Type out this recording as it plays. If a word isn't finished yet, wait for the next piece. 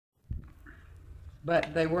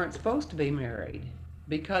But they weren't supposed to be married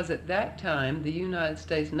because at that time the United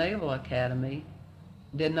States Naval Academy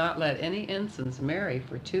did not let any ensigns marry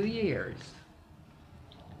for 2 years.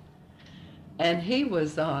 And he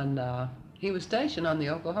was stationed on the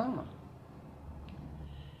Oklahoma.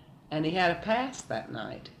 And he had a pass that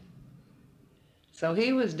night. So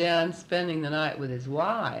he was down spending the night with his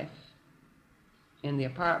wife in the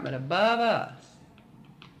apartment above us.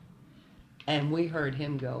 And we heard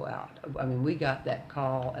him go out. I mean, we got that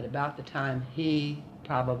call at about the time he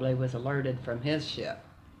probably was alerted from his ship.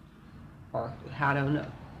 Or, I don't know.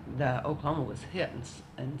 The Oklahoma was hit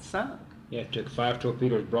and sunk. Yeah, it took 5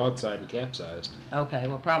 torpedoes broadside and capsized. Okay,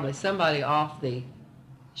 well, probably somebody off the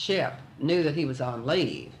ship knew that he was on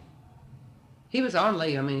leave. He was on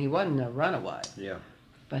leave. I mean, he wasn't a runaway. Yeah.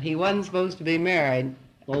 But he wasn't supposed to be married.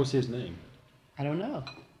 What was his name? I don't know.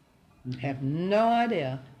 I have no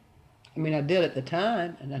idea. I mean, I did at the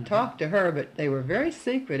time, and I talked to her, but they were very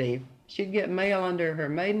secretive. She'd get mail under her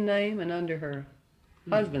maiden name and under her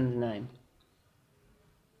husband's name.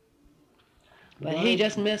 But he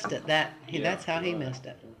just missed it. That's how he missed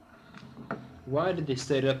it. Why did they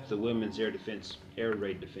set up the women's air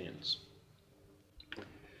raid defense?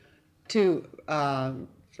 To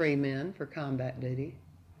free men for combat duty.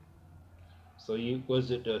 So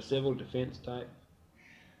was it a civil defense type?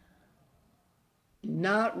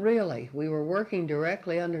 Not really. We were working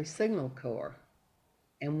directly under Signal Corps,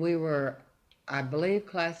 and we were, I believe,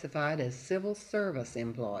 classified as civil service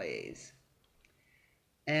employees.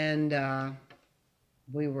 And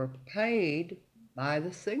we were paid by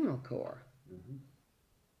the Signal Corps. Mm-hmm.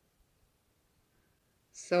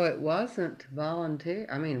 So it wasn't volunteer.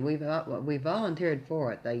 I mean, we volunteered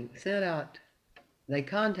for it. They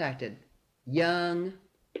contacted young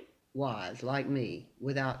wives like me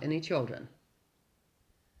without any children,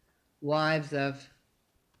 wives of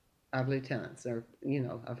lieutenants or,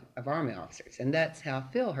 of Army officers. And that's how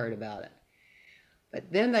Phil heard about it.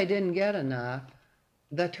 But then they didn't get enough.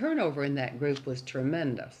 The turnover in that group was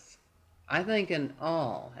tremendous. I think in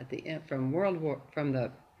all, at the end, from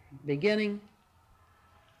the beginning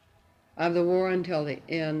of the war until the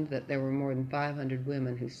end, that there were more than 500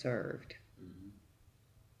 women who served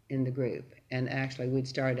in the group. And actually, we'd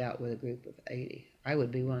started out with a group of 80. I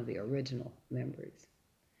would be one of the original members.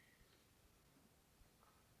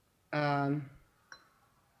 What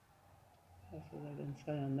else was I going to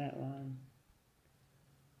say on that one?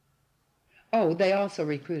 Oh, they also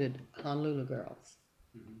recruited Honolulu girls,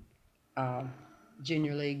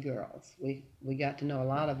 junior league girls. We got to know a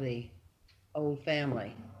lot of the old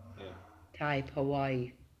family type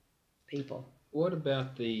Hawaii people. What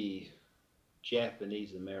about the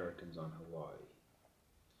Japanese Americans on Hawaii?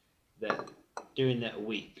 That during that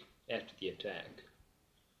week after the attack,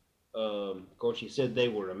 of course, you said they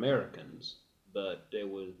were Americans, but there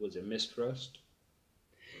was a mistrust.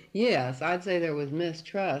 Yes, I'd say there was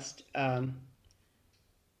mistrust. But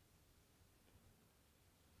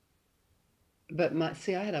I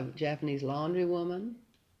had a Japanese laundry woman,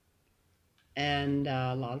 and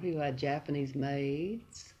a lot of people had Japanese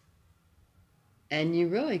maids. And you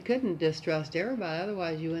really couldn't distrust everybody,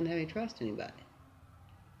 otherwise you wouldn't have any trust anybody.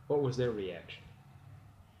 What was their reaction?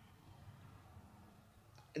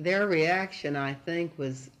 Their reaction, I think,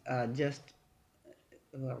 was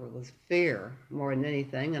it was fear more than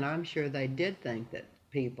anything, and I'm sure they did think that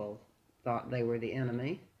people thought they were the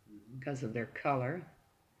enemy because of their color.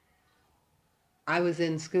 I was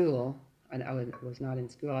in school, and I was not in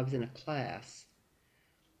school, I was in a class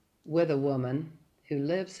with a woman who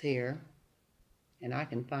lives here, and I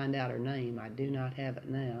can find out her name, I do not have it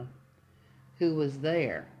now, who was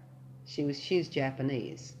there. She's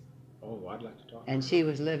Japanese. Oh, I'd like to talk. And she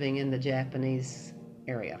was living in the Japanese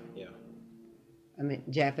area. Yeah. I mean,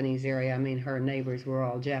 Japanese area, I mean, her neighbors were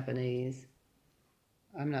all Japanese.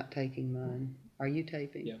 I'm not taking mine. Are you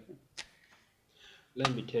taping? Yeah.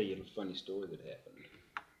 Let me tell you a funny story that happened.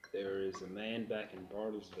 There is a man back in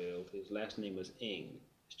Bartlesville. His last name was Ng.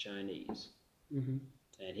 He's Chinese. Mm-hmm.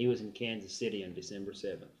 And he was in Kansas City on December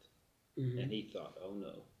 7th. Mm-hmm. And he thought, oh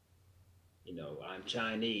no, I'm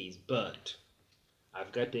Chinese, but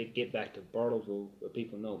I've got to get back to Bartlesville where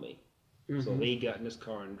people know me. Mm-hmm. So he got in his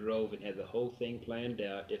car and drove and had the whole thing planned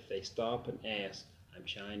out. If they stop and ask, I'm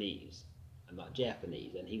Chinese, I'm not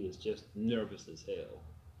Japanese. And he was just nervous as hell.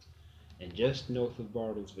 And just north of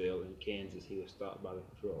Bartlesville in Kansas, he was stopped by the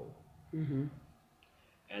patrol. Mm-hmm.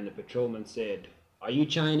 And the patrolman said, are you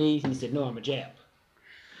Chinese? And he said, no, I'm a Jap.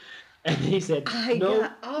 And he said, I no.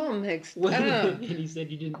 got all mixed up. And he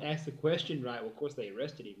said, you didn't ask the question right. Well, of course, they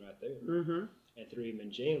arrested him right there and threw him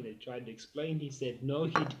in jail. And he tried to explain. He said, no,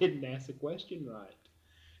 you didn't ask the question right.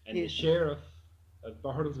 And the sheriff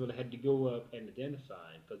Bartlesville had to go up and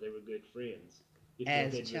identify him because they were good friends before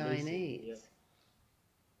as they'd release him. Chinese. Yeah.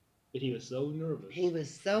 But he was so nervous. He was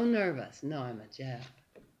so nervous. No, I'm a Jap.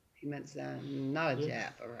 He meant, I'm not a Yeah.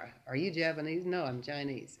 Jap. Or, are you Japanese? No, I'm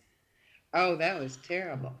Chinese. Oh, that was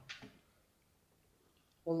terrible.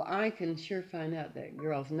 Well, I can sure find out that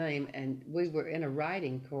girl's name, and we were in a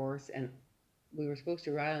writing course, and we were supposed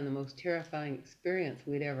to write on the most terrifying experience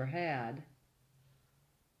we'd ever had.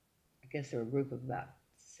 I guess there were a group of about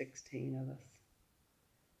 16 of us,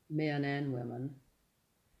 men and women.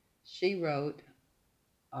 She wrote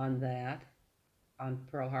on that, on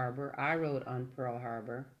Pearl Harbor. I wrote on Pearl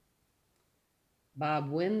Harbor. Bob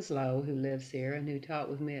Winslow, who lives here and who taught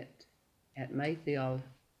with me at Mayfield,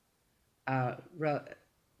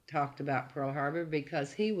 talked about Pearl Harbor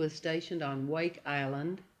because he was stationed on Wake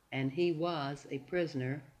Island and he was a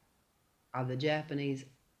prisoner of the Japanese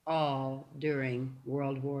all during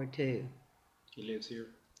World War II. He lives here.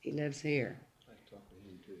 He lives here. I can talk to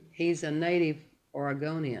him too. He's a native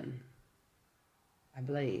Oregonian, I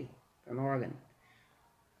believe, from Oregon,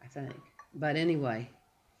 I think. But anyway,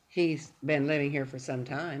 he's been living here for some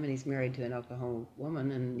time and he's married to an Oklahoma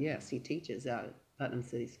woman, and yes, he teaches out at Putnam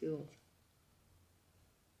City Schools.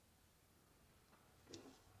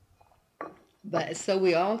 But so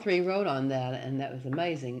we all three wrote on that, and that was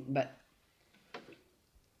amazing. But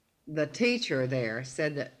the teacher there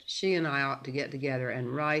said that she and I ought to get together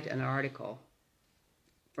and write an article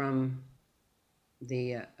from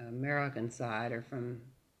the American side, or from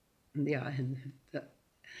the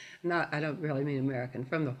not, I don't really mean American,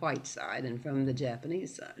 from the white side and from the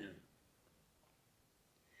Japanese side. Yeah.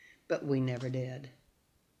 But we never did.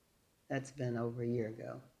 That's been over a year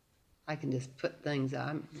ago. I can just put things,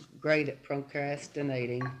 I'm great at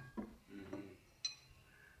procrastinating.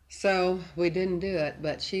 So we didn't do it,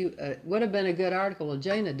 but she would have been a good article. Well,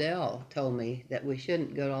 Jane Adele told me that we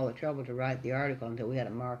shouldn't go to all the trouble to write the article until we had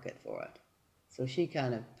a market for it. So she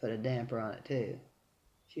kind of put a damper on it too.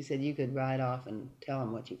 She said you could write off and tell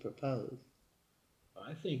them what you propose.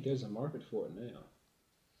 I think there's a market for it now.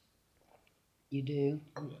 You do?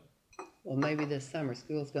 Oh, yeah. Well, maybe this summer.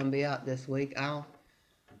 School's going to be out this week. How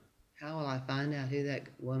will I find out who that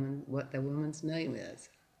woman, what the woman's name is?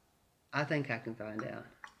 I think I can find out.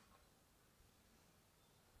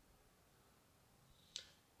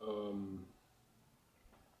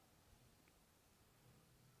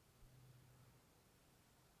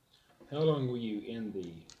 How long were you in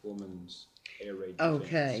the woman's air raid defense?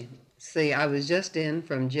 Okay. See, I was just in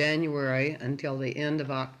from January until the end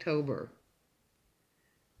of October,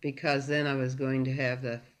 because then I was going to have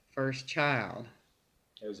the first child.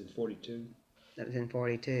 That was in 42? That was in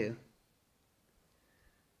 42.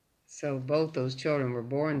 So both those children were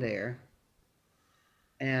born there.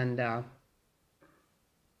 And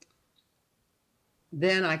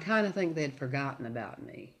then I kind of think they'd forgotten about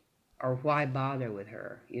me, or why bother with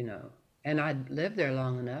her, you know. And I'd lived there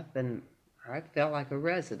long enough, and I felt like a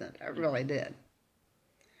resident. I really did.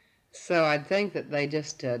 So I'd think that they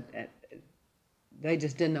just didn't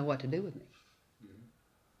know what to do with me. Mm-hmm.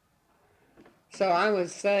 So I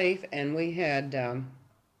was safe, and we had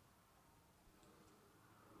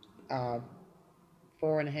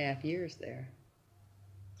 4.5 years there.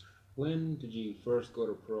 When did you first go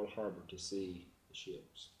to Pearl Harbor to see the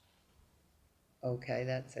ships? Okay,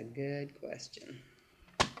 that's a good question.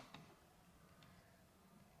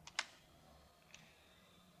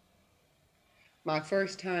 My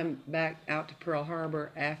first time back out to Pearl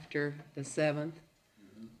Harbor after the 7th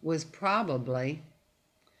was probably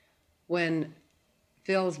when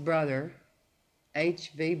Phil's brother,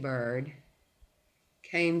 H.V. Bird,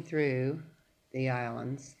 came through the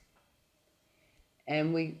islands,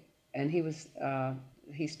 and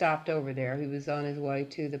he stopped over there. He was on his way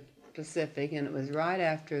to the Pacific, and it was right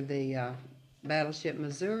after the battleship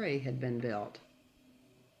Missouri had been built.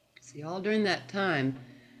 See, all during that time,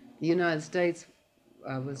 the United States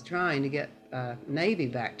was trying to get Navy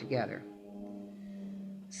back together.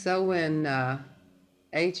 So when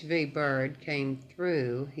H.V. Bird came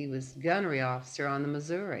through, he was gunnery officer on the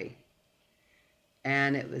Missouri.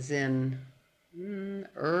 And it was in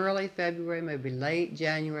early February, maybe late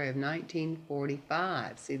January of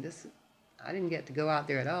 1945. See, I didn't get to go out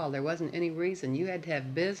there at all. There wasn't any reason. You had to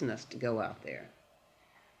have business to go out there.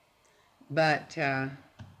 But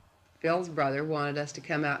Phil's brother wanted us to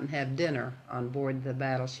come out and have dinner on board the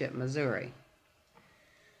battleship Missouri.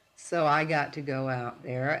 So I got to go out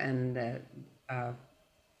there, and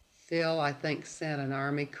Phil, I think, sent an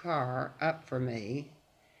Army car up for me,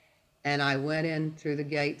 and I went in through the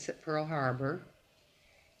gates at Pearl Harbor,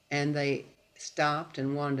 and they stopped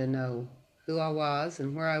and wanted to know who I was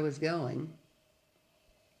and where I was going.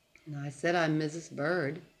 And I said, I'm Mrs.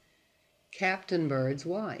 Bird, Captain Bird's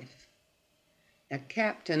wife. A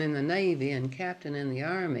captain in the Navy and captain in the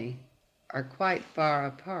Army are quite far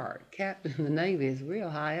apart. Captain in the Navy is real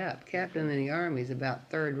high up. Captain in the Army is about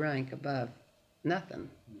third rank above nothing.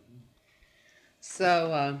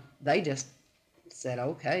 So they just said,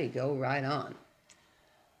 okay, go right on.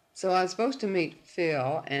 So I was supposed to meet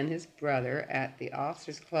Phil and his brother at the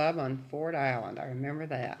Officers Club on Ford Island. I remember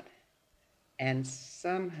that. And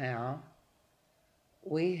somehow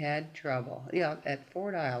we had trouble. Yeah, at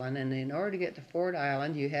Ford Island, and in order to get to Ford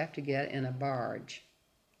Island, you have to get in a barge.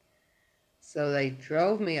 So they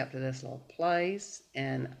drove me up to this little place,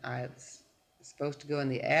 and I was supposed to go in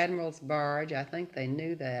the Admiral's barge. I think they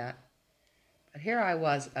knew that. But here I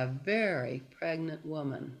was, a very pregnant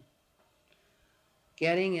woman,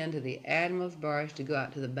 getting into the Admiral's barge to go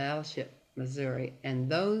out to the battleship Missouri, and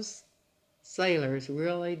those sailors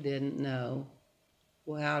really didn't know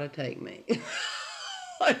how to take me.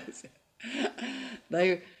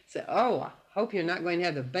 They said, oh, I hope you're not going to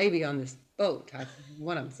have the baby on this boat.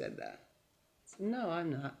 One of them said that. I said, no,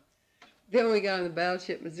 I'm not. Then we got on the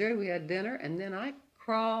battleship Missouri, we had dinner, and then I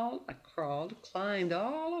climbed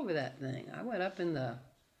all over that thing. I went up in the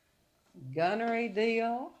gunnery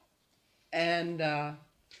deal, and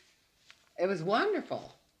it was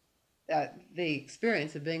wonderful, the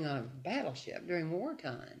experience of being on a battleship during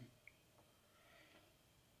wartime.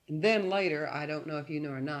 And then later, I don't know if you know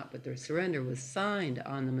or not, but their surrender was signed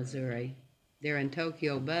on the Missouri. They're in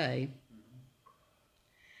Tokyo Bay.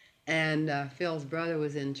 And Phil's brother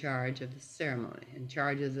was in charge of the ceremony, in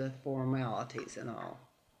charge of the formalities and all.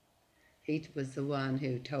 He was the one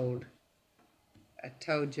who told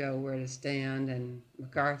Joe where to stand and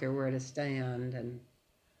MacArthur where to stand and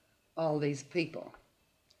all these people.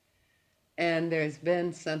 And there's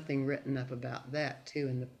been something written up about that, too,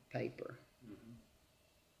 in the paper.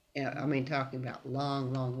 Yeah, I mean, talking about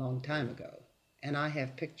long time ago. And I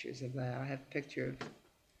have pictures of that. I have a picture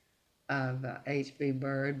of H.B.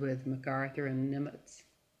 Bird with MacArthur and Nimitz.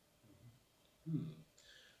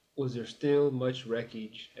 Was there still much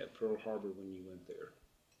wreckage at Pearl Harbor when you went there?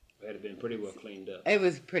 It had been pretty well cleaned up. It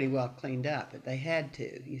was pretty well cleaned up, but they had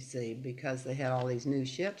to, you see, because they had all these new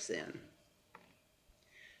ships in.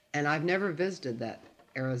 And I've never visited that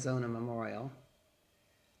Arizona Memorial.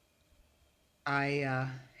 I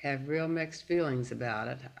have real mixed feelings about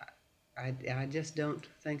it. I just don't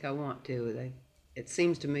think I want to. It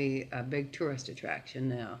seems to me a big tourist attraction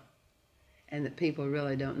now, and that people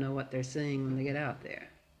really don't know what they're seeing when they get out there.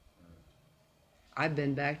 I've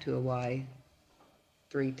been back to Hawaii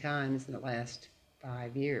 3 times in the last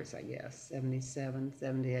 5 years, I guess, 77,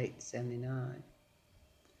 78, 79.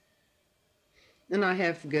 And I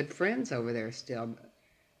have good friends over there still, but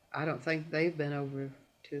I don't think they've been over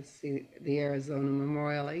to see the Arizona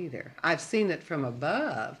Memorial either. I've seen it from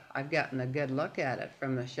above. I've gotten a good look at it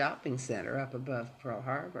from the shopping center up above Pearl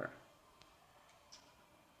Harbor.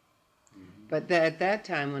 But at that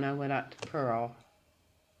time when I went out to Pearl,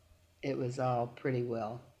 it was all pretty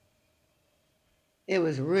well. It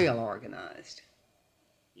was real organized.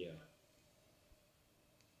 Yeah.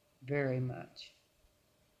 Very much.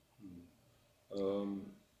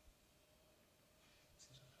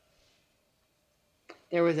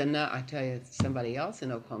 There was I tell you, somebody else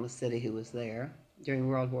in Oklahoma City who was there during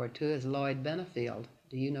World War II is Lloyd Benefield.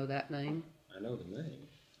 Do you know that name? I know the name.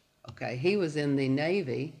 Okay, he was in the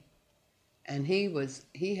Navy, and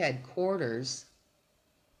he had quarters,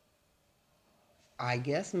 I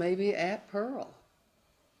guess maybe at Pearl.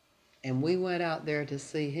 And we went out there to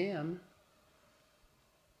see him.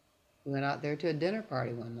 We went out there to a dinner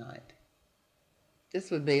party one night.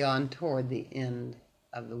 This would be on toward the end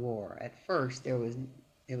of the war. At first, it was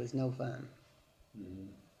no fun.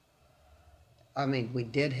 I mean, we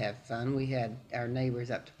did have fun. We had our neighbors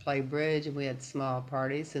up to play bridge, and we had small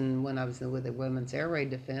parties. And when I was with the Women's Air Raid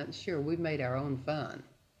Defense, sure, we made our own fun.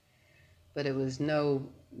 But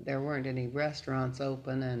there weren't any restaurants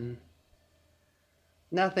open and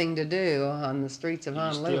nothing to do on the streets of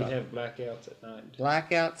Honolulu. You still have blackouts at night?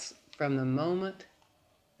 Blackouts from the moment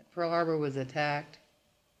Pearl Harbor was attacked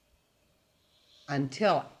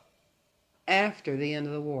until after the end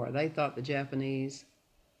of the war. They thought the Japanese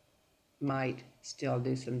might still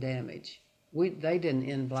do some damage. They didn't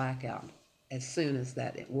end blackout as soon as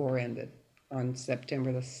that war ended on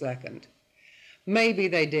September the 2nd. Maybe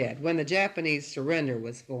they did. When the Japanese surrender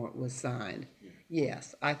was signed,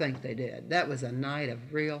 yes, I think they did. That was a night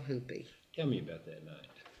of real hoopy. Tell me about that night.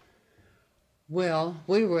 Well,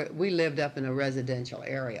 we lived up in a residential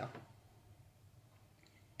area,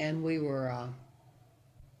 and we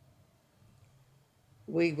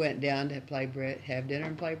we went down to play bridge, have dinner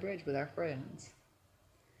and play bridge with our friends.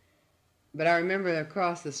 But I remember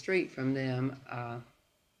across the street from them,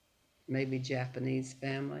 maybe Japanese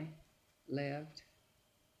family lived,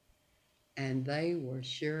 and they were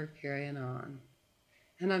sure carrying on.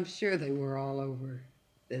 And I'm sure they were all over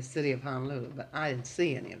the city of Honolulu, but I didn't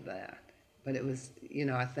see any of that. But it was,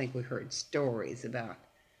 I think we heard stories about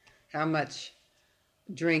how much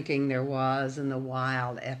drinking there was and the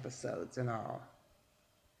wild episodes and all.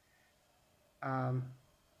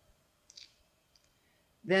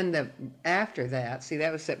 After that, see,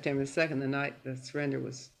 that was September 2nd, the night the surrender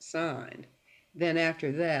was signed. Then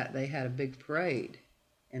after that, they had a big parade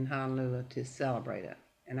in Honolulu to celebrate it.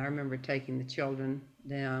 And I remember taking the children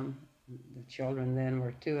down. The children then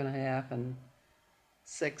were 2.5 and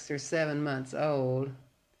 6 or 7 months old.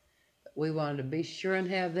 We wanted to be sure and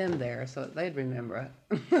have them there so that they'd remember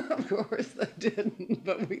it. Of course they didn't,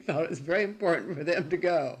 but we thought it was very important for them to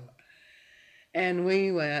go. And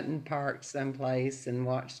we went and parked someplace and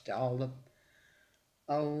watched all the,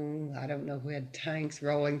 I don't know if we had tanks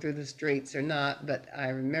rolling through the streets or not, but I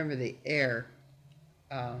remember the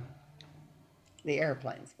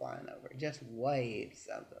airplanes flying over, just waves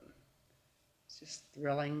of them. It's just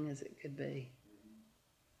thrilling as it could be.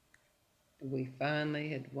 We finally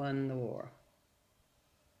had won the war.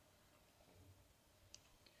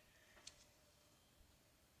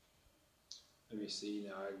 Let me see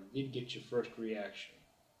now. I did get your first reaction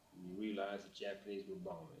when you realized the Japanese were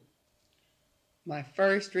bombing. My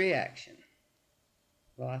first reaction,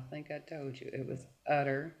 well, I think I told you, it was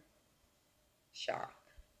utter shock,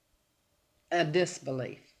 a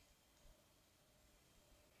disbelief,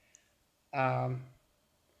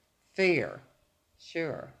 fear,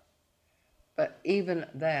 sure. But even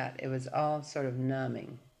that, it was all sort of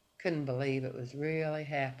numbing. Couldn't believe it was really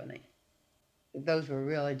happening. That those were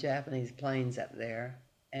really Japanese planes up there,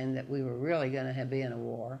 and that we were really going to be in a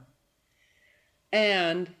war,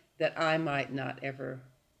 and that I might not ever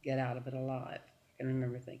get out of it alive. I can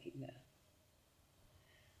remember thinking that.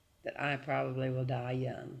 That I probably will die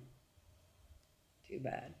young. Too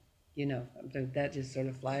bad. That just sort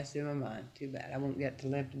of flashed through my mind. Too bad. I won't get to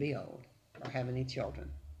live to be old or have any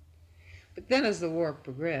children. But then as the war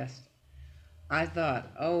progressed, I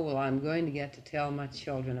thought, I'm going to get to tell my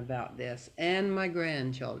children about this and my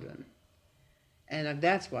grandchildren. And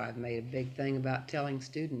that's why I've made a big thing about telling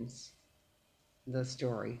students the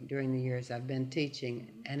story during the years I've been teaching.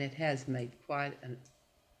 And it has made quite an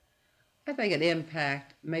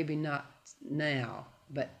impact, maybe not now,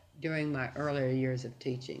 but during my earlier years of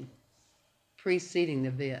teaching, preceding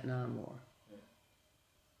the Vietnam War.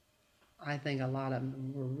 I think a lot of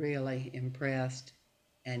them were really impressed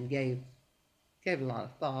and gave a lot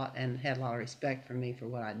of thought and had a lot of respect for me for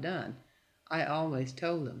what I'd done. I always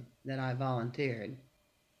told them that I volunteered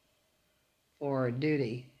for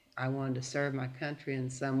duty. I wanted to serve my country in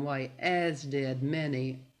some way, as did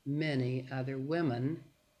many, many other women.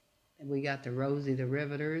 And we got the Rosie the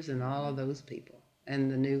Riveters and all of those people,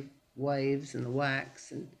 and the New Waves and the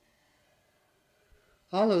Wax and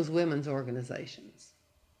all those women's organizations.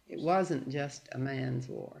 It wasn't just a man's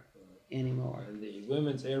war anymore. And the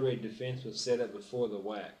women's air raid defense was set up before the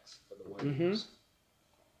Wax, or the Waves.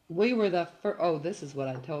 We were the first, this is what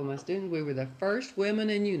I told my students, we were the first women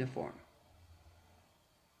in uniform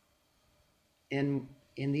in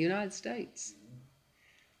the United States.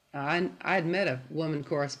 I'd met a woman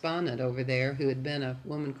correspondent over there who had been a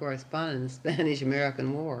woman correspondent in the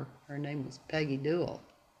Spanish-American War. Her name was Peggy Duell.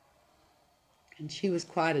 And she was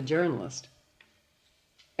quite a journalist.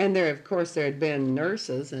 And there had been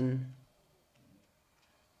nurses and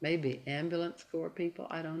maybe ambulance corps people,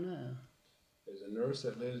 I don't know. There's a nurse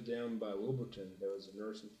that lives down by Wilburton. There was a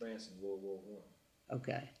nurse in France in World War I.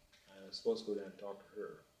 Okay. I was supposed to go down and talk to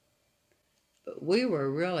her. But we were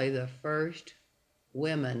really the first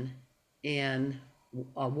women in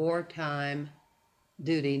a wartime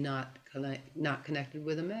duty not connected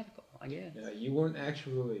with a medical, I guess. Now, you weren't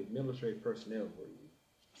actually military personnel, were you?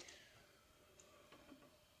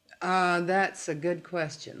 That's a good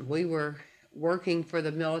question. We were working for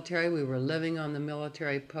the military. We were living on the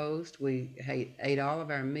military post. We ate all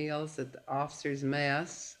of our meals at the officers'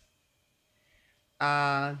 mess.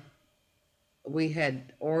 We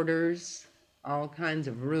had orders, all kinds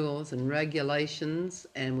of rules and regulations,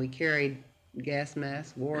 and we carried gas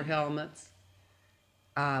masks, wore helmets.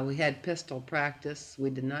 We had pistol practice.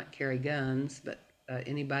 We did not carry guns, but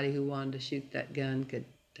anybody who wanted to shoot that gun could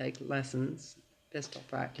take lessons, pistol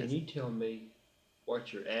practice. Can you tell me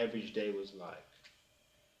what your average day was like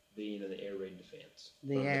being in the air raid defense?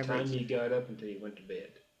 From the time you got up until you went to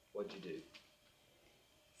bed, what'd you do?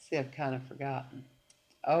 See, I've kind of forgotten.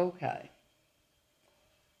 Okay.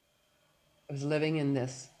 I was living in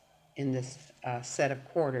this set of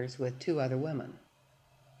quarters with two other women.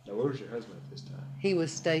 Now, where was your husband at this time? He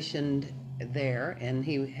was stationed there, and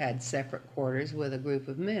he had separate quarters with a group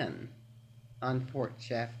of men on Fort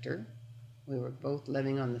Shafter. We were both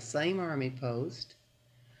living on the same army post.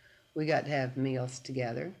 We got to have meals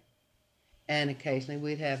together, and occasionally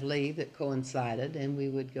we'd have leave that coincided, and we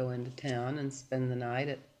would go into town and spend the night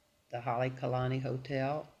at the Kalani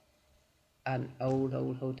Hotel, an old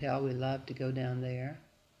hotel. We loved to go down there.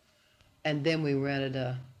 And then we rented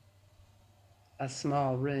a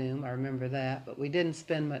small room, I remember that, but we didn't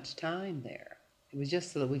spend much time there. It was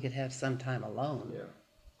just so that we could have some time alone,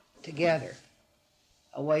 together,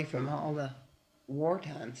 away from all the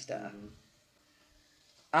wartime stuff.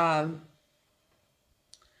 But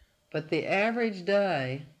the average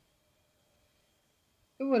day,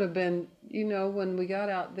 it would have been, when we got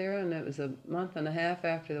out there, and it was a month and a half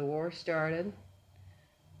after the war started,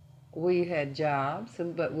 we had jobs,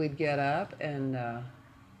 but we'd get up and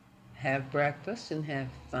have breakfast and have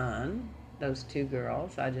fun. Those two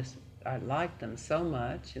girls, I liked them so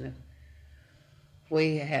much. And if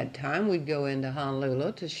we had time, we'd go into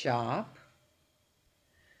Honolulu to shop.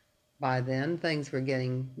 By then, things were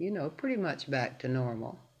getting, pretty much back to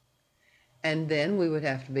normal. And then we would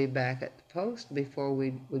have to be back at the post before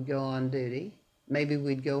we would go on duty. Maybe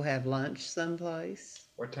we'd go have lunch someplace.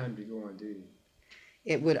 What time did you go on duty?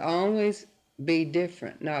 It would always be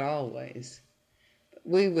different, not always.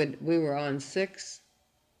 We were on 4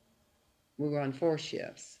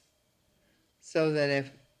 shifts. So that if,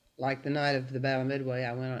 like the night of the Battle of Midway,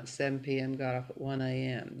 I went on at 7 p.m., got off at 1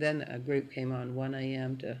 a.m. Then a group came on 1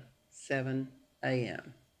 a.m. to 7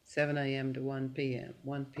 a.m., 7 a.m. to 1 p.m.,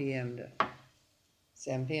 1 p.m. to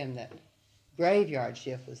 7 p.m. That graveyard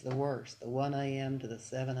shift was the worst, the 1 a.m. to the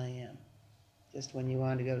 7 a.m. Just when you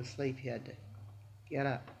wanted to go to sleep, you had to get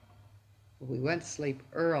up. We went to sleep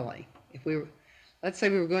early. If we were, let's say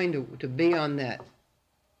we were going to be on that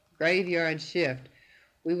graveyard shift,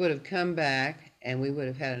 we would have come back and we would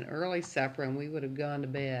have had an early supper and we would have gone to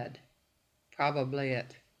bed probably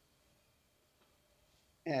at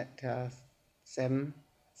 7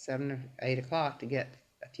 or 8 o'clock to get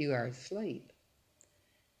a few hours sleep.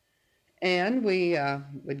 And we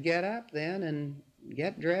would get up then and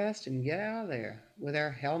get dressed and get out of there with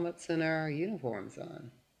our helmets and our uniforms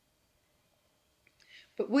on.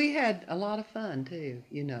 But we had a lot of fun too,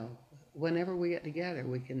 Whenever we get together,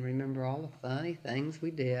 we can remember all the funny things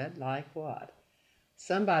we did, like what?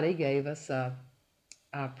 Somebody gave us a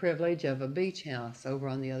privilege of a beach house over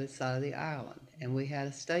on the other side of the island, and we had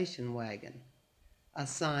a station wagon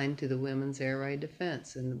assigned to the Women's Air Raid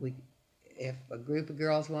Defense, and if a group of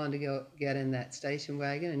girls wanted to go get in that station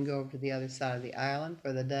wagon and go over to the other side of the island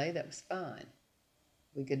for the day, that was fine.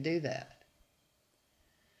 We could do that.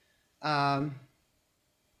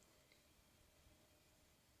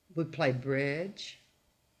 We played bridge,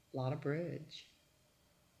 a lot of bridge.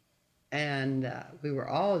 And we were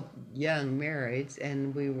all young marrieds,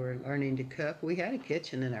 and we were learning to cook. We had a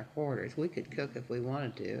kitchen in our quarters. We could cook if we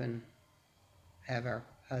wanted to and have our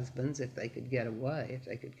husbands, if they could get away, if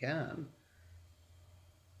they could come.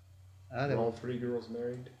 Were all 3 girls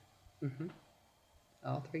married? Mm-hmm.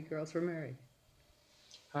 All 3 girls were married.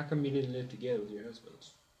 How come you didn't live together with your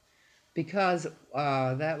husbands? Because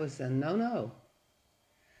that was a no-no.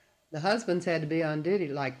 The husbands had to be on duty.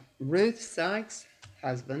 Like Ruth Sykes'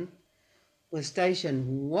 husband was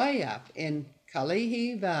stationed way up in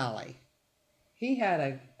Kalihi Valley. He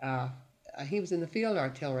had he was in the field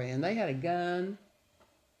artillery, and they had a gun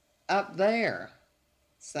up there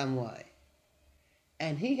some way.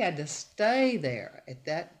 And he had to stay there at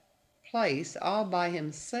that place all by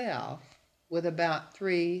himself with about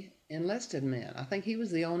 3 enlisted men. I think he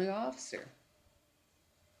was the only officer.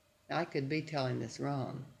 I could be telling this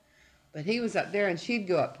wrong. But he was up there, and she'd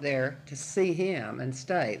go up there to see him and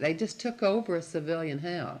stay. They just took over a civilian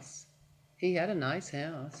house. He had a nice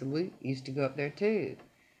house, and we used to go up there too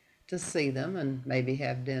to see them and maybe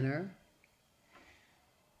have dinner.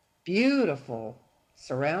 Beautiful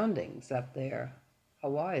surroundings up there.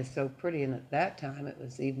 Hawaii is so pretty, and at that time it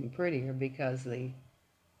was even prettier because the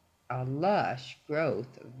lush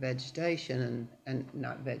growth of vegetation and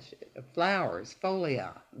not flowers, foliage,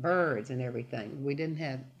 birds, and everything.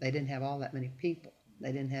 They didn't have all that many people.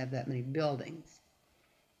 They didn't have that many buildings.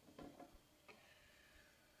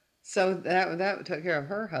 So that took care of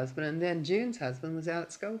her husband, and then June's husband was out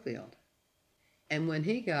at Schofield. And when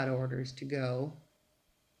he got orders to go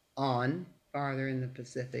on farther in the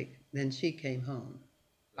Pacific, then she came home.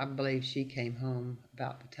 I believe she came home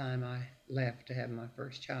about the time I left to have my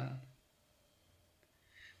first child.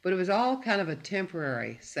 But it was all kind of a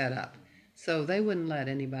temporary setup. So they wouldn't let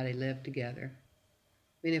anybody live together.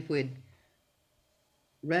 I mean, if we'd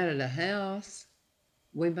rented a house,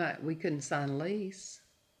 we couldn't sign a lease.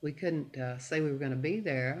 We couldn't say we were going to be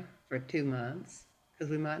there for 2 months because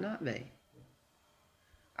we might not be.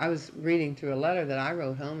 I was reading through a letter that I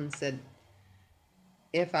wrote home and said,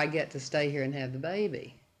 if I get to stay here and have the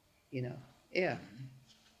baby, you know, if.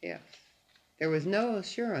 There was no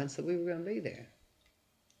assurance that we were going to be there.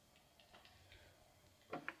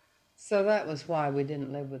 So that was why we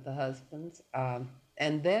didn't live with the husbands.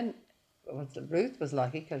 And then Ruth was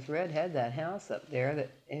lucky because Red had that house up there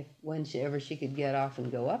that whenever she could get off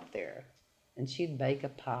and go up there, and she'd bake a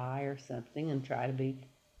pie or something and try to be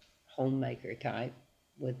homemaker type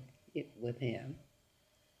with him.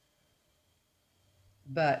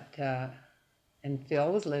 But, and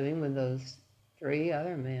Phil was living with those 3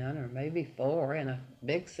 other men, or maybe 4, in a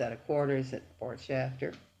big set of quarters at Fort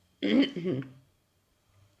Shafter.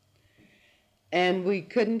 And we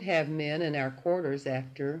couldn't have men in our quarters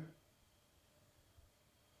after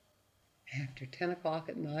 10 o'clock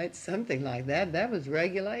at night, something like that. That was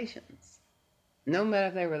regulations. No matter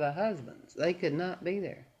if they were the husbands, they could not be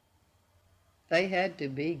there. They had to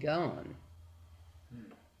be gone.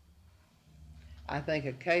 I think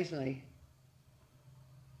occasionally,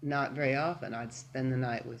 not very often, I'd spend the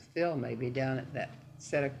night with Phil, maybe down at that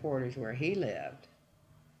set of quarters where he lived.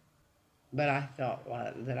 But I thought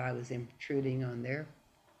that I was intruding on their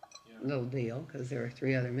little deal because there were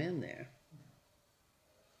 3 other men there.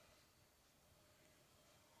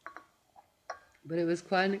 But it was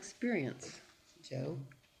quite an experience, Joe.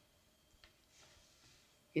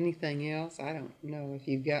 Anything else? I don't know if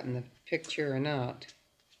you've gotten the picture or not.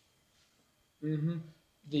 Mm-hmm.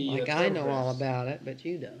 Like I know all about it, but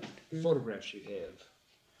you don't. The photographs you have.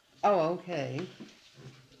 Oh, okay.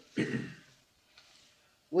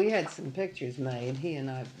 We had some pictures made, he and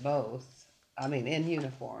I both. I mean, in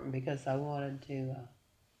uniform, because I want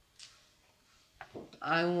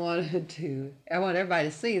everybody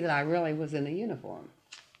to see that I really was in a uniform.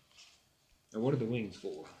 And what are the wings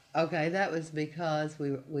for? Okay, that was because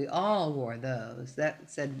we all wore those. That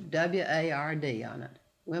said WARD on it,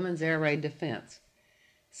 Women's Air Raid Defense.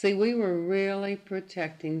 See, we were really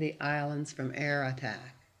protecting the islands from air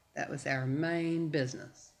attack. That was our main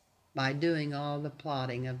business by doing all the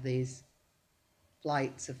plotting of these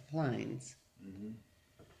flights of planes. Mm-hmm.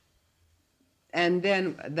 And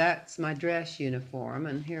then that's my dress uniform,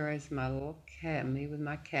 and here is my little me with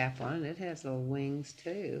my cap on, and it has little wings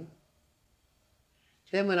too.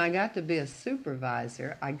 Then when I got to be a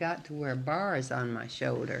supervisor, I got to wear bars on my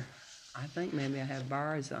shoulder. I think maybe I have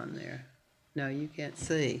bars on there. No, you can't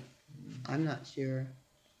see. I'm not sure,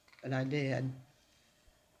 but I did.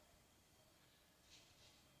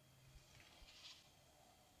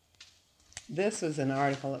 This was an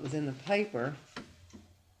article that was in the paper,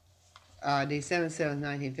 December 7th,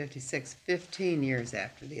 1956, 15 years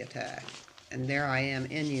after the attack. And there I am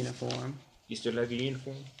in uniform. You still have your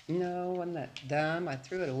uniform? No, wasn't that dumb? I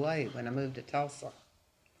threw it away when I moved to Tulsa.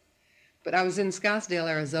 But I was in Scottsdale,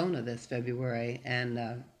 Arizona this February,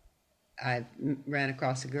 and I ran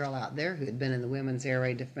across a girl out there who had been in the Women's Air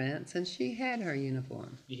Raid Defense, and she had her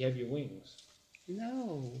uniform. You have your wings?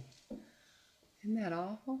 No. Isn't that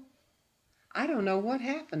awful? I don't know what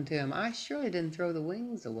happened to them. I surely didn't throw the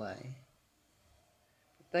wings away.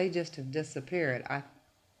 They just have disappeared.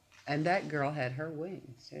 And that girl had her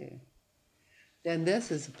wings, too. Then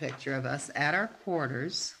this is a picture of us at our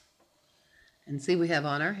quarters. And see, we have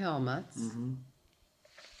on our helmets. Mm-hmm.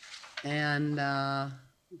 And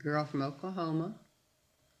girl from Oklahoma.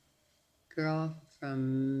 Girl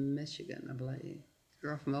from Michigan, I believe.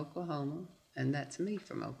 Girl from Oklahoma. And that's me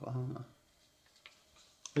from Oklahoma.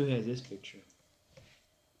 Who has this picture?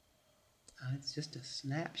 It's just a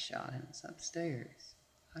snapshot, and it's upstairs.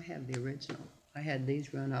 I have the original. I had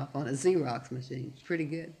these run off on a Xerox machine. Pretty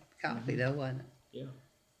good copy, though, wasn't it? Yeah.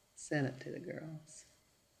 Sent it to the girls.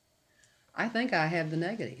 I think I have the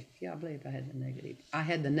negative. Yeah, I believe I had the negative. I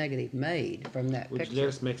had the negative made from that picture. Would you let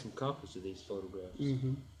us make some copies of these photographs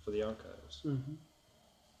for the archives? Mm-hmm.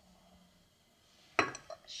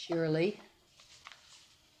 Surely.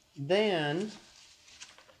 Then,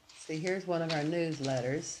 see, here's one of our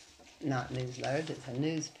newsletters. Not newsletters, it's a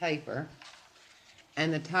newspaper.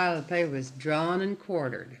 And the title of the paper was Drawn and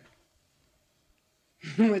Quartered,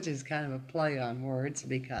 which is kind of a play on words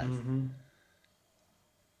because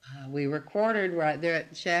we were quartered right there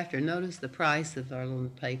at Shafter. Notice the price of our little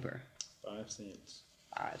paper. 5 cents.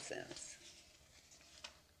 5 cents.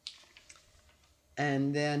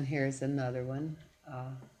 And then here's another one.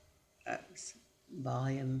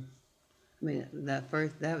 Volume I mean, that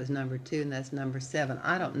was number 2, and that's number 7.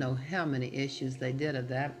 I don't know how many issues they did of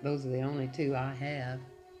that. Those are the only 2 I have.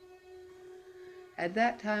 At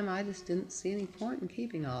that time, I just didn't see any point in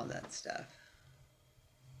keeping all that stuff.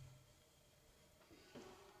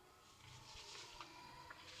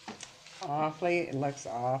 It looks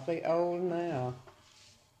awfully old now.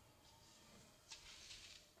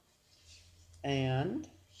 And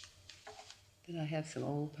then I have some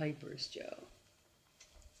old papers, Joe.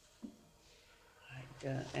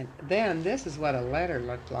 And then this is what a letter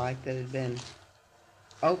looked like that had been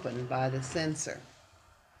opened by the censor.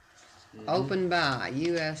 Mm-hmm. Opened by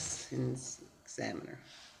U.S. Examiner,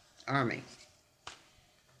 Army.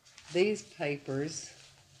 These papers,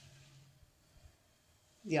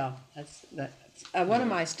 yeah, that's one of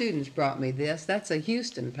my students brought me this. That's a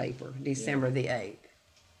Houston paper, December the 8th.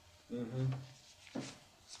 Mm-hmm.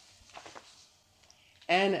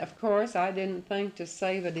 And of course, I didn't think to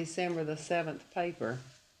save a December the 7th paper,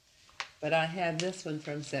 but I had this one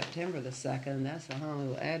from September the 2nd, and that's the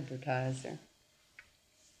Honolulu Advertiser.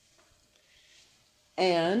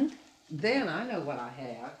 And then I know what I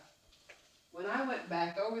have. When I went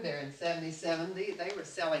back over there in 77, they were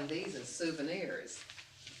selling these as souvenirs.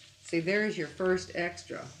 See, there's your first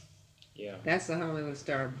extra. Yeah. That's the Honolulu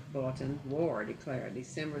Star Bulletin, war declared,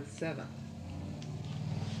 December the 7th.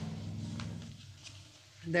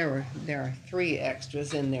 There are 3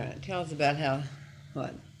 extras in there. It tells about how,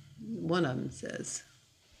 one of them says,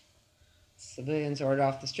 civilians ordered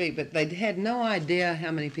off the street, but they had no idea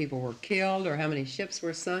how many people were killed or how many ships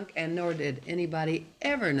were sunk, and nor did anybody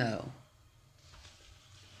ever know.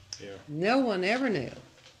 Yeah. No one ever knew.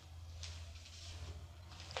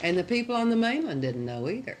 And the people on the mainland didn't know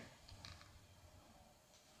either.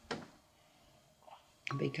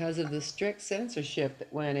 Because of the strict censorship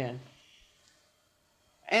that went in.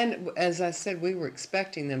 And as I said, we were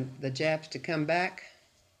expecting the Japs to come back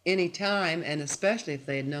any time, and especially if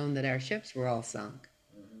they had known that our ships were all sunk.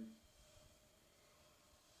 Mm-hmm.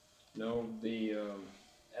 No, the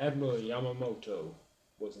Admiral Yamamoto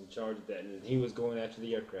was in charge of that, and he was going after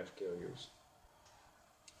the aircraft carriers.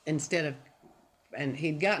 And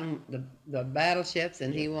he'd gotten the battleships,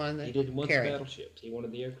 and he wanted the He didn't want the battleships. He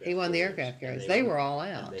wanted the aircraft carriers. He wanted the aircraft carriers. They were all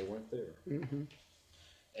out. And they weren't there. Mm-hmm.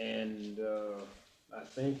 And I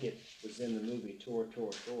think it was in the movie Tora,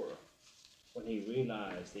 when he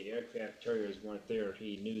realized the aircraft carriers weren't there,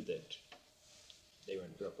 he knew that they were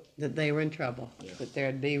in trouble. That they were in trouble. Yeah. That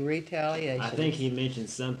there'd be retaliation. I think he mentioned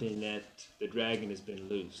something that the dragon has been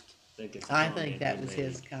loosed. I think that was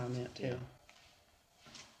his comment too.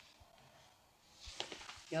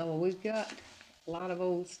 Yeah, well, we've got a lot of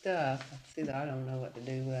old stuff. See, I don't know what to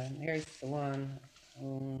do with it. Here's the one.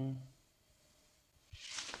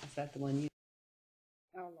 Is that the one you...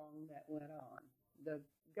 How long that went on. The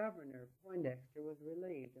governor, Poindexter, was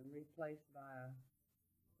relieved and replaced by a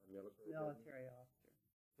military officer.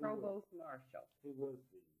 Provost Marshal. Who was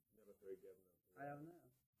the military governor? I don't know.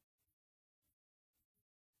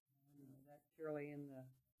 That's surely in the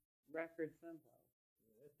record someplace.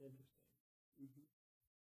 Yeah, that's interesting. Mm-hmm.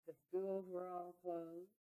 The schools were all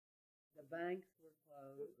closed. The banks were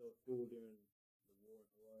closed. No school during the war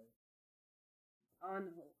in Hawaii?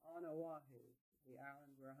 On Oahu, the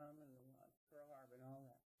island where Honolulu was, Pearl Harbor and all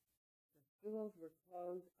that. The schools were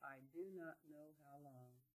closed. I do not know how long.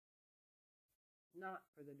 Not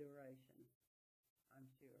for the duration, I'm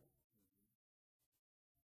sure.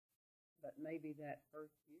 But maybe that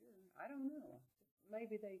first year, I don't know.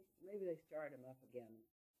 Maybe they started them up again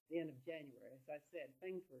at the end of January. As I said,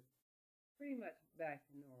 things were pretty much back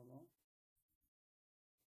to normal.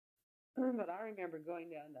 But I remember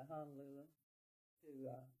going down to Honolulu to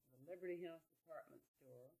the Liberty House department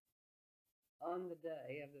store on the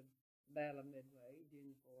day of the Battle of Midway,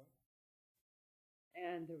 June 4th.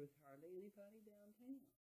 And there was hardly anybody downtown.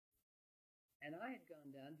 And I had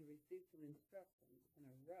gone down to receive some instructions in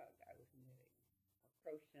a rug I was knitting, or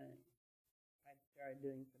crocheting. I'd started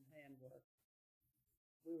doing some handwork.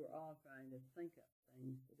 We were all trying to think up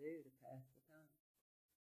things to do to pass the time.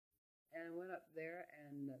 And I went up there,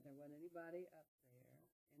 and there wasn't anybody up there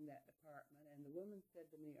in that department. And the woman said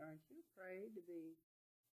to me, "Aren't you afraid to be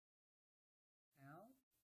out?"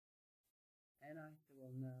 And I said,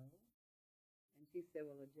 "Well, no." And she said,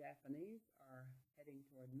 "Well, the Japanese are heading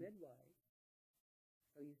toward Midway."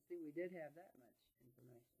 So you see, we did have that much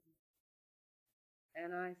information.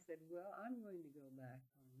 And I said, "Well, I'm going to go back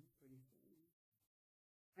home pretty soon."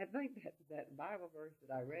 I think that Bible verse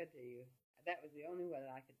that I read to you, that was the only way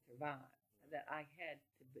that I could survive. That I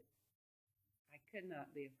could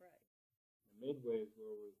not be afraid. Midway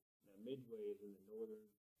is in the northern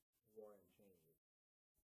Hawaiian chain.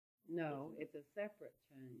 No, it's a separate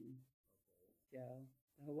chain, Okay. Joe.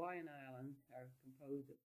 The Hawaiian Islands are composed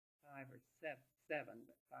of five or seven,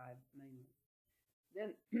 but five mainly.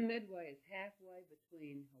 Then Midway is halfway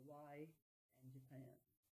between Hawaii and Japan.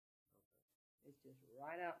 Okay. It's just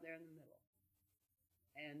right out there in the middle.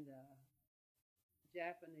 And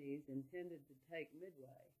Japanese intended to take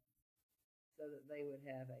Midway so that they would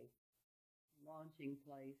have a launching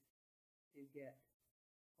place to get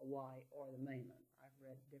Hawaii or the mainland. I've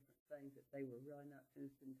read different things that they were really not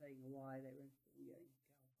interested in taking Hawaii, they were interested in getting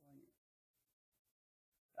California.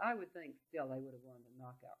 I would think still they would have wanted to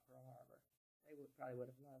knock out Pearl Harbor. They probably would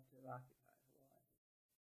have loved to have occupied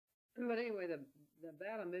Hawaii. But anyway, the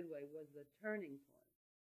Battle of Midway was the turning point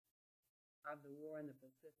of the war in the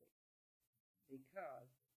Pacific because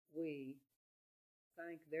we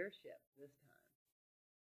sank their ships this time.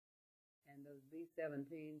 And those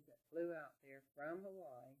B-17s that flew out there from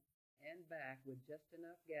Hawaii and back with just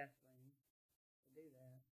enough gasoline to do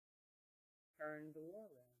that turned the war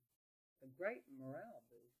around. A great morale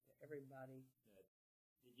boost to everybody. Now,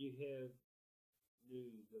 did you have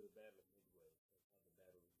news of the Battle of Midway, how the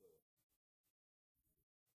battle was going?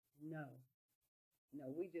 No. No,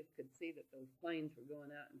 we just could see that those planes were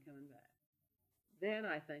going out and coming back. Then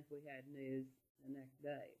I think we had news the next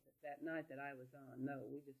day. But that night that I was on, no,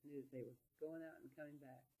 we just knew that they were going out and coming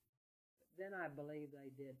back. But then I believe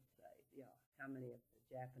they did say, yeah, how many of the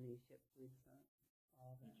Japanese ships we'd sunk,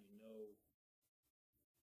 all that. Did you know?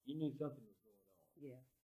 You knew something was going on. Yes.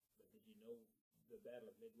 But did you know the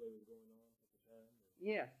Battle of Midway was going on at the time? Or?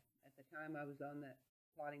 Yes. At the time I was on that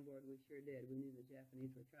plotting board, we sure did. We knew the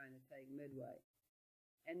Japanese were trying to take Midway.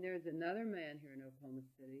 And there's another man here in Oklahoma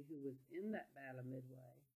City who was in that Battle of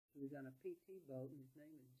Midway. He was on a PT boat, and his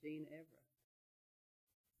name is Gene Everett.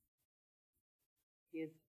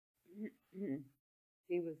 He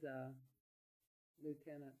was a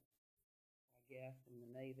lieutenant, I guess, in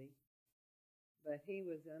the Navy. But he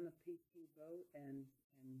was on a PT boat and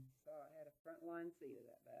had a front line seat of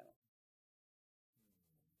that battle.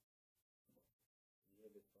 Do you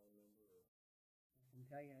have his phone number? Or? I can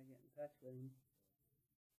tell you, I get in touch with him.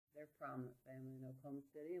 They're a prominent family in Oklahoma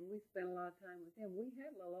City, and we spent a lot of time with him. We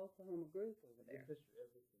had a little Oklahoma group over there. Mr.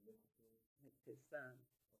 Everett from Mississippi? It's his son,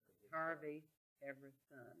 Okay, Harvey Everett's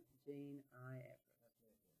son, Gene I. Everett.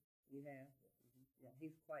 You have? Mm-hmm. Yeah,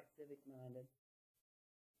 he's quite civic-minded.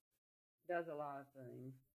 Does a lot of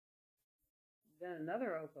things. Then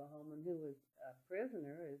another Oklahoman who was a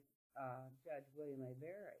prisoner is Judge William A.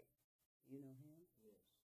 Berry. You know him? Yes.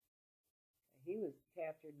 He was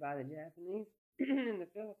captured by the Japanese in the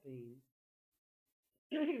Philippines.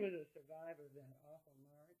 He was a survivor of that awful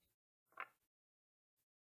march.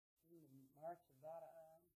 March of Bata.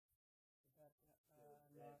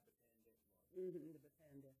 The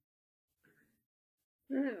Batanda.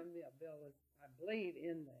 Yeah, Bill was, I believe,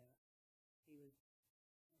 in that. He was,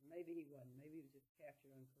 maybe he wasn't. Maybe he was just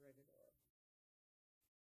captured on Corregidor.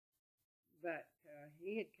 But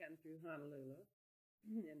he had come through Honolulu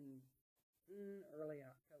in early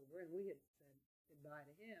October, and we had said goodbye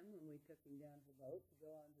to him when we took him down to the boat to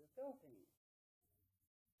go on to the Philippines.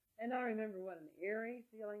 And I remember what an eerie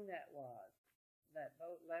feeling that was. That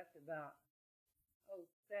boat left about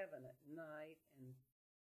 7 at night, and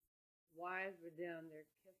wives were down there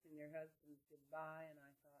kissing their husbands goodbye, and I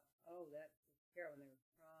thought, oh, that's just terrible. And they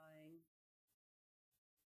were crying.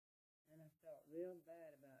 And I felt real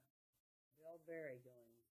bad about Bill Berry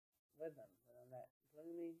going with them, but on that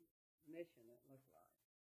gloomy mission it looked like.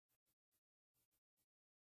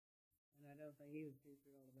 And I don't think he was too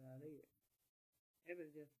thrilled about it either. It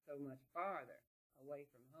was just so much farther away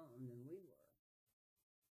from home than we were.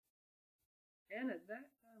 And at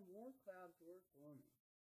that time, war clouds were forming.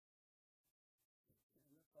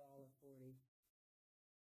 In the fall of 40.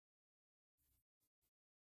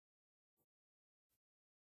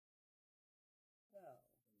 So,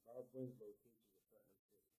 and Bob Winslow teaches at Putnam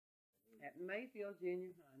City. At Mayfield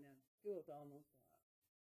Junior High. Now, school's almost out.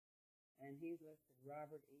 And he's listed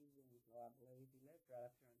Robert E. Winslow, I believe. He lived right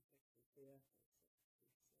up here on 65th or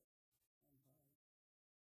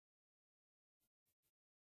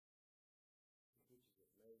 66. He teaches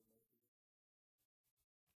at Mayfield.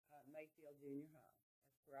 Mayfield Junior High.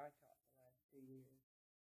 That's where I taught the last 2 years.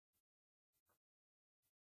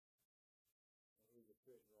 And he was a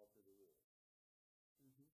prisoner all through the war.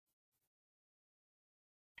 Mm-hmm.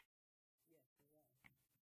 Yes, he was.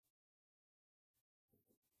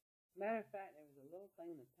 Matter of fact, there was a little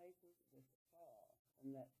thing in the paper this fall,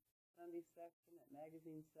 in that Sunday section, that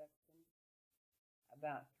magazine section,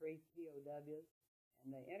 about 3 POWs, and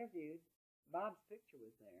they interviewed, Bob's picture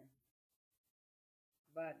was there,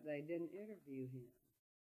 but they didn't interview him.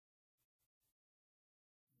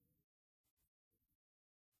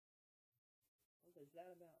 is that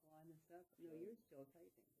about line this up? No, you're still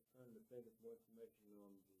taping. I'm trying to think of more information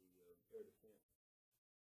on the air defense.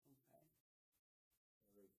 Okay.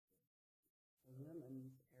 Air raid defense. The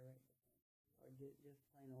women's air raid defense, or just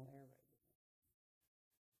plain old air raid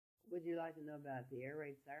defense. Would you like to know about the air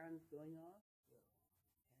raid sirens going off? Yeah.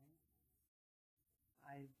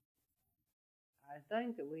 Okay. I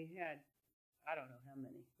think that we had, I don't know how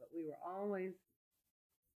many, but we were always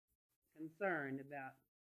concerned about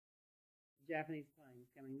Japanese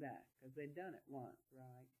planes coming back because they'd done it once,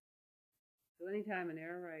 right? So anytime an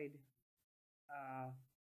air raid,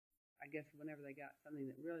 I guess whenever they got something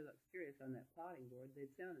that really looked serious on that plotting board,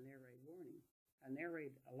 they'd sound an air raid warning, an air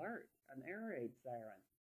raid alert, an air raid siren.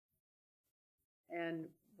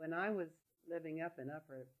 And when I was living up in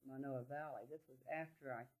Upper Manoa Valley, this was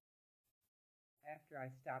after I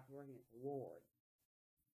stopped working at the ward.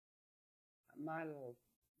 My little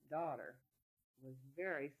daughter was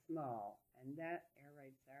very small, and that air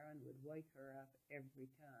raid siren would wake her up every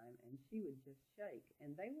time, and she would just shake.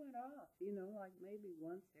 And they went off, like maybe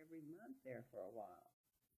once every month there for a while.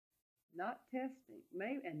 Not testing,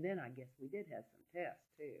 maybe, and then I guess we did have some tests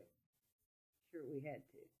too. Sure, we had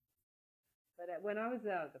to. But when I was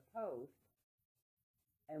out at the post,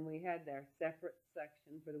 and we had their separate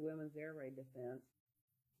section for the women's air raid defense,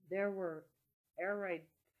 there were air raid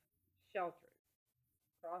shelters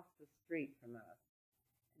across the street from us.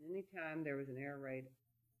 And anytime there was an air raid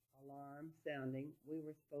alarm sounding, we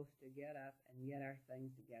were supposed to get up and get our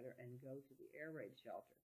things together and go to the air raid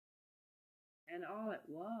shelter. And all it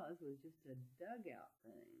was just a dugout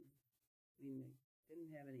thing. I mean, they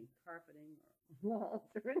didn't have any carpeting or walls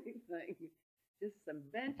or anything, just some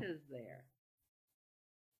benches there.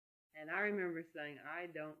 And I remember saying, I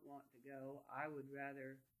don't want to go. I would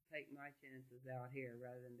rather take my chances out here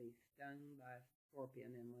rather than be stung by a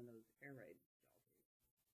scorpion in one of those air raid shelters.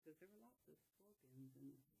 Because there were lots of scorpions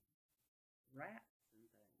and rats and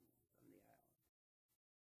things on the island.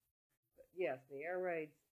 But yes, the air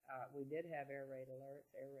raids, we did have air raid alerts,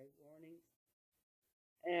 air raid warnings.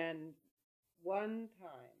 And one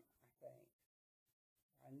time,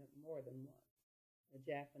 I think, more than once, the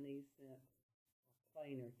Japanese sent a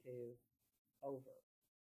plane or two over.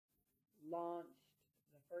 Launched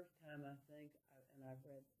the first time, I think, and I've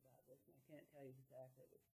read about this, and I can't tell you exactly,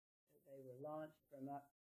 they were launched from up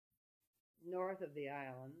north of the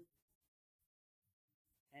island,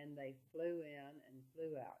 and they flew in and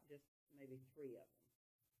flew out, just maybe 3 of them.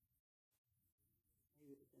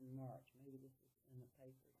 Maybe it was in March, maybe this was in the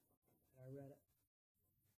papers, but I read it.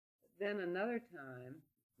 But then another time,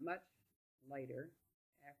 much later,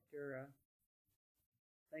 after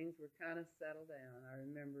things were kind of settled down, I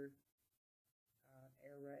remember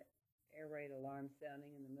air raid alarm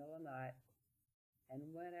sounding in the middle of the night, and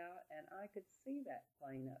went out, and I could see that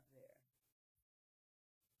plane up there.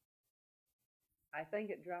 I think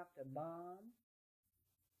it dropped a bomb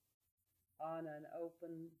on an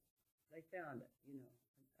open, they found it,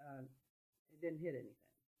 it didn't hit anything.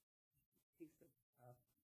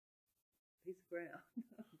 Piece of ground,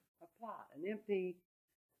 a plot, an empty,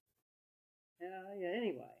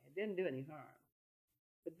 anyway, it didn't do any harm.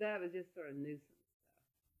 But that was just sort of nuisance stuff.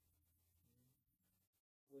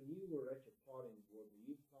 When you were at your plotting board, were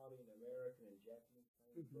you plotting American and Japanese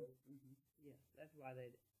planes both? Mm-hmm. Yes, that's why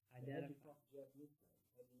they How did you identified. plot the Japanese planes?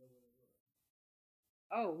 How did you know where they were?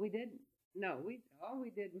 Oh, we didn't. No, all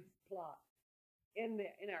we did was plot in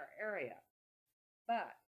our area.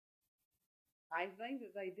 But I think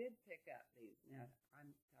that they did pick up these. Now,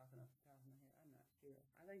 I'm talking off the top of my head. I'm not sure.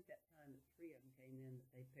 I think that time that 3 of them came in, that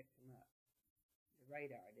they picked them up. The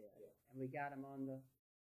radar did, Yeah. and we got them on the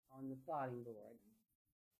plotting board,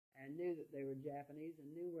 and knew that they were Japanese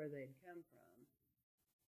and knew where they'd come from.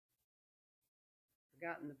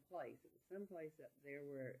 Forgotten the place. It was someplace up there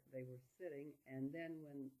where they were sitting, and then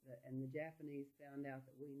when the Japanese found out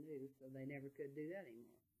that we knew, so they never could do that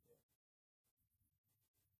anymore.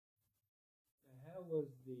 Now, how was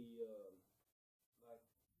the,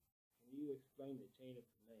 can you explain the chain of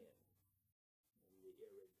command in the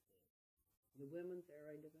air raid defense? The women's air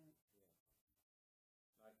raid defense?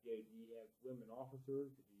 Yeah. Like, did you have women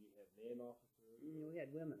officers? Did you have men officers? We had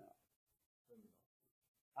women officers. Women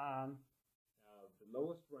officers. Now, the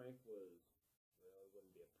lowest rank was, well, it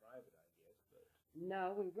wouldn't be a private, I guess, but...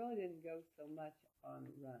 No, we really didn't go so much on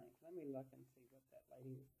rank. Let me look and see what that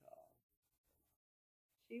lady was called.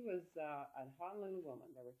 She was a Honolulu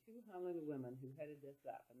woman. There were 2 Honolulu women who headed this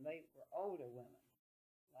up, and they were older women,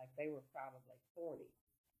 like they were probably 40.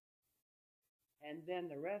 And then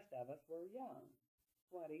the rest of us were young,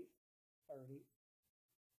 20s, 30s.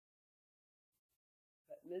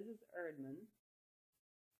 But Mrs. Erdman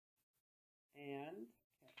and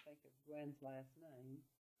can't think of Gwen's last name,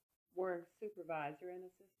 were supervisor and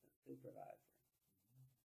assistant supervisor.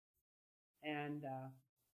 And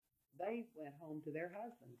they went home to their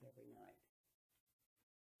husbands every night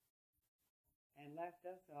and left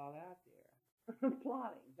us all out there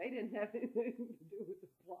plotting. They didn't have anything to do with the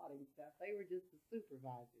plotting stuff. They were just the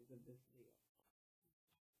supervisors of this deal.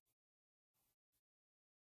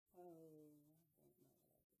 Oh, I don't know what I can do that.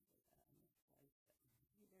 I misplaced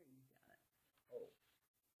it. There you got it. Oh.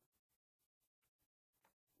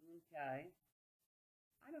 Okay.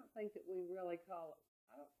 I don't think that we really call it,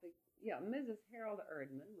 I don't think, yeah, Mrs. Harold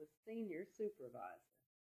Erdman was senior supervisor.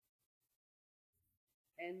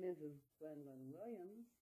 And Mrs. Gwendolyn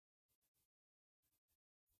Williams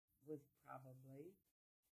was probably,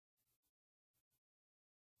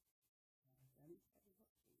 I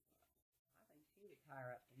think she was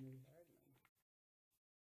higher up than Mrs. Erdman.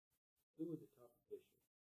 Who was the top official?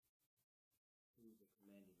 Who was the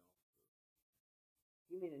commanding officer?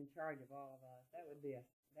 You mean in charge of all of us? That would be a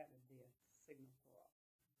signal corps.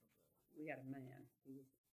 Okay. We had a man who was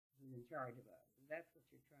in charge of us. That's what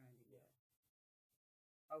you're trying to get.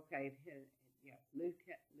 Okay, yes,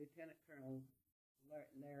 Lieutenant Colonel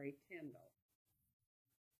Larry Tyndall,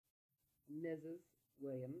 Mrs.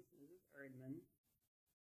 Williams, Mrs. Erdman,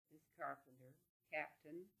 Miss Carpenter,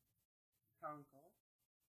 Captain Conkle,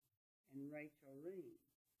 and Rachel Ream.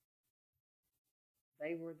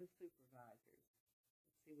 They were the supervisors.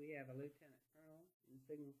 Let's see, we have a lieutenant colonel in the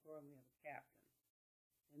Signal Corps, and we have a captain,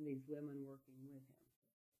 and these women working with him.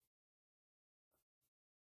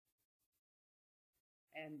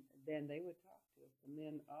 And then they would talk to us. The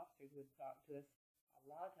men officers would talk to us a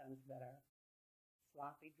lot of times about our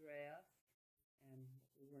sloppy dress, and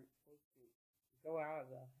we weren't supposed to go out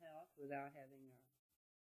of the house without having a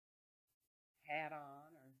hat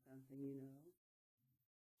on or something, you know.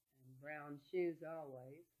 And brown shoes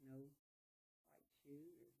always, no white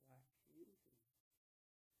shoes or black shoes.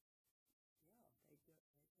 And yeah, they kept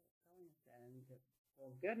telling us that. And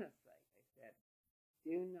for goodness sake, they said,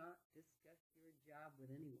 do not discuss your job with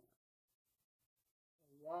anyone.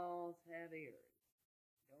 The walls have ears.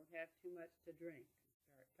 Don't have too much to drink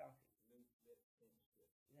and start talking.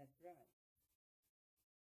 That's right.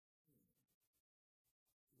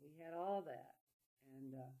 We had all that.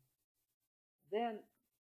 And then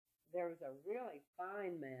there was a really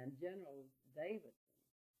fine man, General Davidson,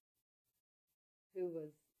 who was,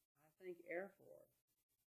 I think, Air Force.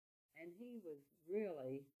 And he was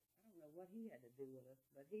really, I don't know what he had to do with us,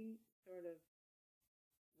 but he sort of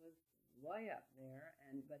was way up there,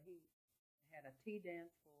 but he had a tea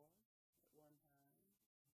dance for us at one time.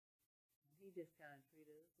 And he just kind of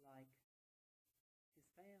treated us like his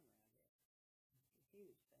family, I guess. A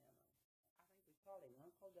huge family. I think we called him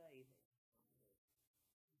Uncle Davy.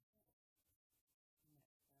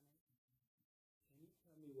 Can you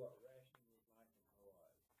tell me what rationing was like in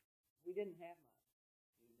Hawaii? We didn't have much.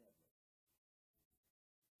 You didn't have much?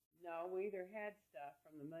 No, we either had stuff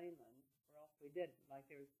from the mainland or else we didn't. Like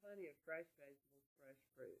there was plenty of fresh vegetables, fresh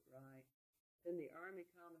fruit, right? Then the Army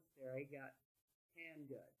commissary got canned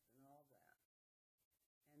goods and all that.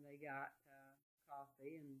 And they got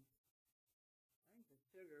coffee, and I think the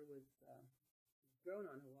sugar was grown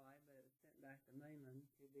on Hawaii, but it was sent back to mainland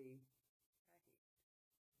to be packaged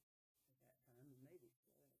at that time, and maybe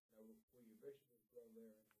still is. Now, were your vegetables grown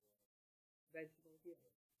there in Hawaii? Vegetables, yes.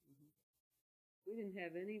 Mm-hmm. We didn't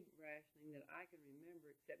have any rationing that I can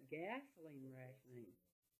remember except gasoline rationing.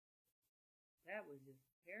 That was just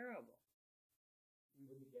terrible.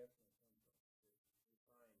 Where did the gasoline come from?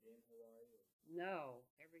 Was it refined in Hawaii? Or? No,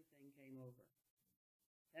 everything came over.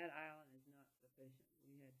 That island is not sufficient.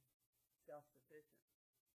 We had self-sufficient.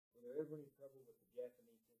 Were there ever any trouble with the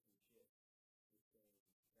Japanese sinking ships between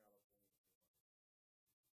California and Hawaii?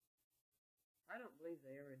 I don't believe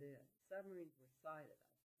they ever did. Submarines were sighted, I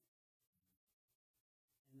think.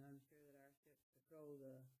 And I'm sure that our ships patrol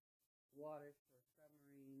the waters for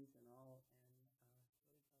submarines and all, and what do you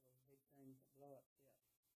call those big things that blow up ships?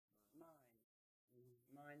 Mines.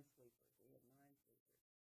 Minesweepers. We had minesweepers.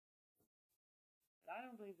 But I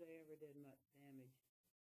don't believe they ever did much damage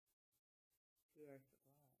to our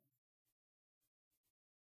supplies.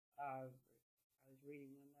 I was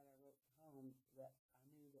reading one letter I wrote home that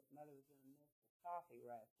I knew that Mother was going to miss the coffee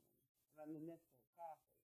rationing. I mean, miss the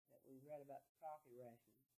coffee, that we read about the coffee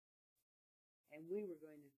rationing. And we were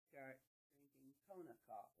going to start drinking Kona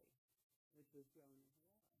coffee, which was grown in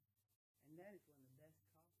Hawaii. And that is one of the best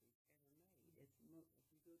coffees ever made.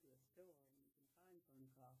 If you go to a store and you can find Kona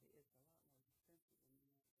coffee, it's a lot more expensive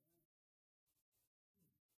than you might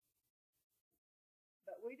buy.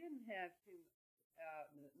 But we didn't have too much.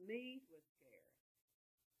 The meat was scarce.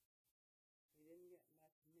 We didn't get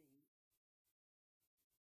much meat.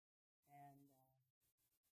 And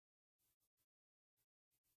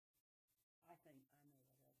I think I know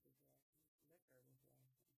what else was lacking. Liquor was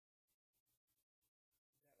lacking.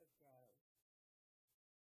 That was gross.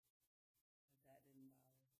 But that didn't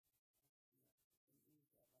bother. Didn't use that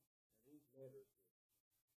much. Now, these letters,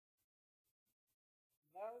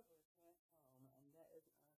 Those were sent home, and that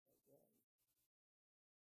isn't also good.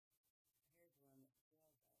 Here's one that still got meat on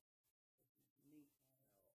it.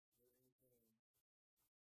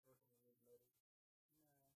 now, is there anything personal in these letters?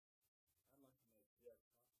 No. I'd like to make Jeff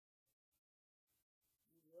copy.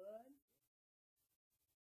 You would?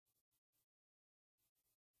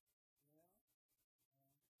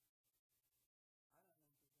 Well, I don't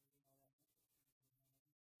think there's going to be all that much.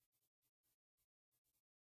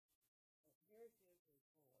 But here's his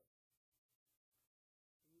report.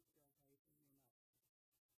 Can you still take him or not?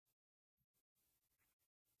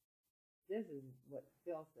 This is what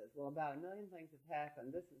Phil says. Well, about 1 million things have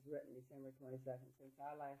happened. This is written December 22nd since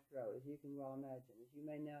I last wrote, as you can well imagine. As you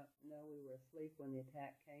may know, we were asleep when the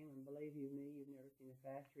attack came, and believe you me, you've never seen a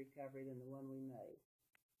faster recovery than the one we made.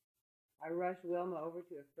 I rushed Wilma over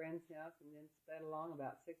to a friend's house and then sped along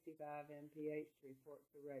about 65 mph to report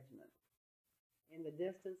to the regiment. In the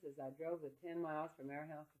distance, as I drove the 10 miles from our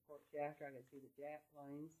house to Fort Shafter, I could see the Jap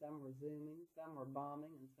planes. Some were zooming, some were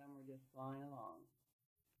bombing, and some were just flying along.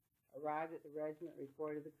 Arrived at the regiment,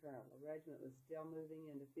 reported the colonel. The regiment was still moving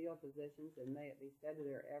into field positions, and may it be said to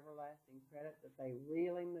their everlasting credit that they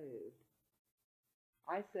really moved.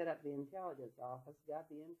 I set up the intelligence office, got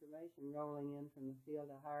the information rolling in from the field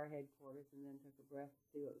to higher headquarters, and then took a breath to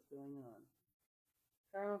see what was going on.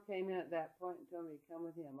 Colonel came in at that point and told me to come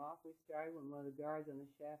with him. Off we started when one of the guards on the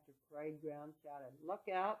Shafter parade ground shouted, "Look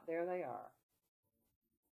out, there they are."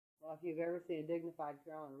 Well, if you've ever seen a dignified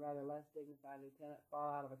colonel and a rather less dignified lieutenant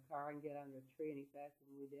fall out of a car and get under a tree any faster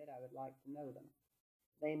than we did, I would like to know them.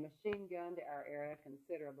 They machine-gunned our area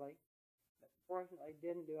considerably, but fortunately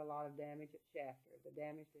didn't do a lot of damage at Shafter. The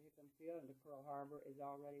damage to Hickam Field and to Pearl Harbor is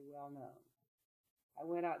already well known. I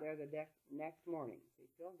went out there the next morning.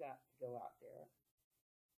 See, Phil got to go out there.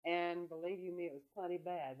 And believe you me, it was plenty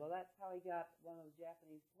bad. Well, that's how he got one of those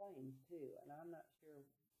Japanese planes, too. And I'm not sure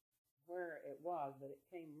where it was, but it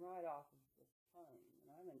came right off of the plane.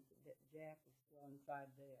 And I think that Jap was still inside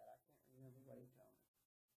dead. I can't remember what he told me.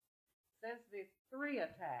 Since the 3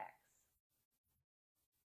 attacks,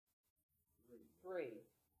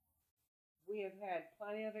 we have had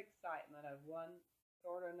plenty of excitement of one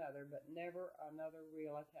sort or another, but never another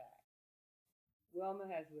real attack. Wilma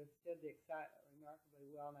has withstood the excitement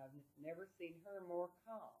remarkably well, and I've never seen her more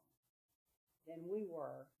calm than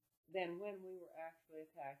when we were actually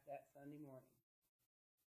attacked that Sunday morning.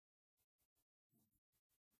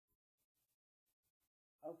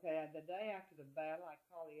 Okay, the day after the battle, I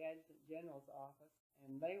called the Adjutant General's office,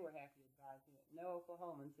 and they were happy to advise me that no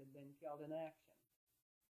Oklahomans had been killed in action.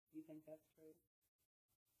 Do you think that's true?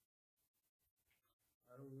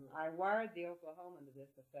 I don't know. I wired the Oklahoman to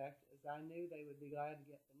this effect, as I knew they would be glad to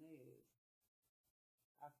get the news.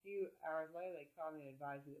 A few hours later, they called me and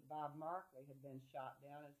advised me that Bob Markley had been shot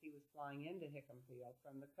down as he was flying into Hickam Field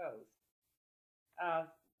from the coast.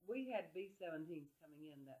 We had B-17s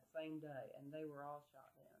coming in that same day, and they were all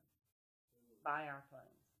shot down by our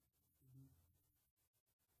planes.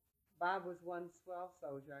 Bob was one swell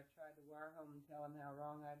soldier. I tried to wire home and tell him how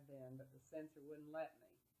wrong I'd been, but the censor wouldn't let me.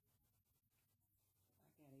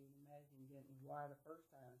 I can't even imagine getting wire the first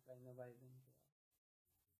time and saying nobody's been killed.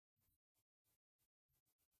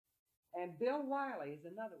 And Bill Wiley is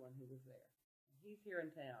another one who was there. He's here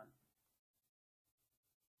in town.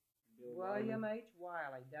 William H.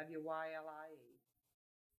 Wiley, W-Y-L-I-E.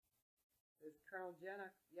 This Colonel Jenna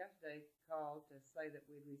yesterday called to say that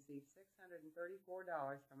we'd received $634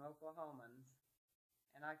 from Oklahomans,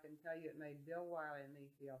 and I can tell you it made Bill Wiley and me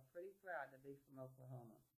feel pretty proud to be from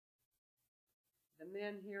Oklahoma. The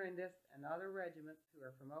men here in this and other regiments who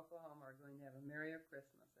are from Oklahoma are going to have a merrier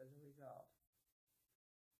Christmas as a result.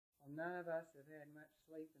 Well, none of us have had much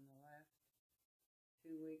sleep in the last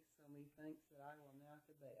 2 weeks, so methinks that I will now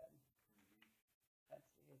to bed. That's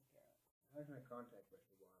his carol. How can I contact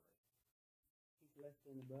Mr. Wiley? He's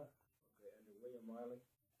listed in the book. Okay, under William Wiley?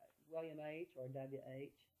 William H. or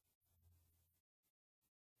W.H.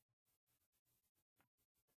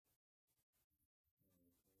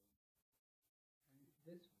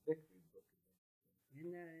 This victory book is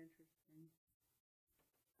Isn't that interesting?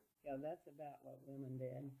 Yeah, that's about what women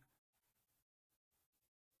did.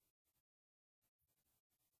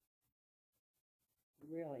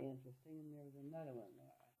 Really interesting, and there was another one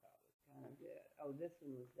that I thought was kind good. Oh, this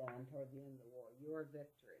one was done toward the end of the war. Your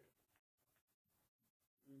victory.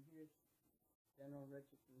 And here's General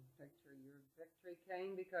Richardson's picture. Your victory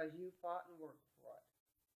came because you fought and worked for it,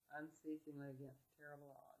 unceasingly against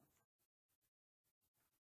terrible odds.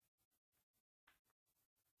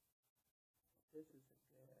 This is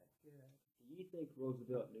a good. Do you think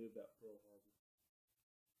Roosevelt knew about Pearl Harbor?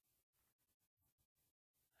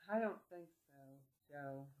 I don't think so,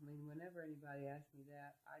 Joe. I mean, whenever anybody asks me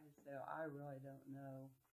that, I just say, oh, I really don't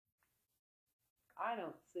know. I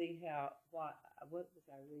don't see what was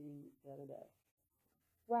I reading the other day?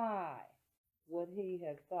 Why would he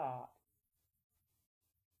have thought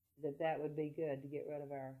that would be good to get rid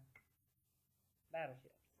of our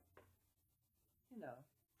battleships? You know,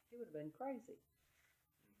 he would have been crazy.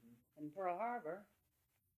 Mm-hmm. And Pearl Harbor,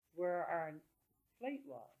 where our fleet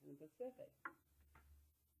was in the Pacific.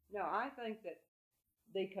 No, I think that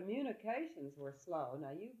the communications were slow.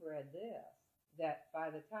 Now, you've read this, that by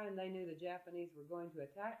the time they knew the Japanese were going to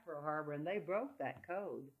attack Pearl Harbor, and they broke that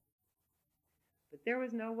code, but there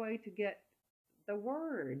was no way to get the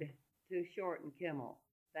word to Short and Kimmel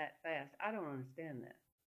that fast. I don't understand that.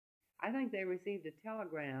 I think they received a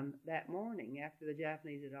telegram that morning after the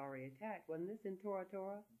Japanese had already attacked. Wasn't this in Tora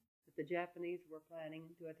Tora? That the Japanese were planning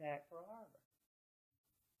to attack Pearl Harbor.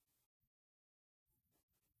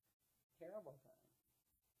 Terrible thing.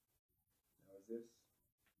 Now, is this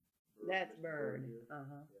Bird? That's Bird.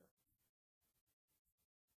 Uh-huh. Yeah.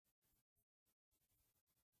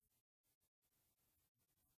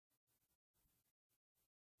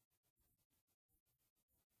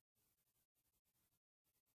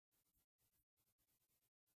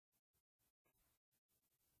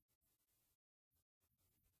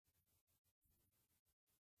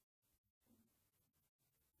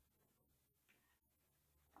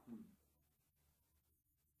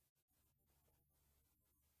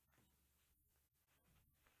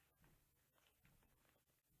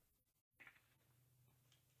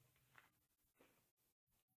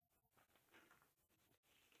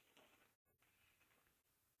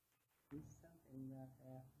 Something about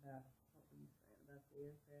that, about what were you saying, about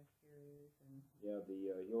the aircraft carriers and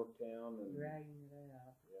the Yorktown and dragging it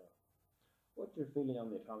out. Yeah. What's your feeling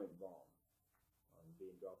on the atomic bomb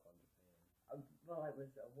being dropped on Japan? Well, it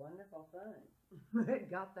was a wonderful thing.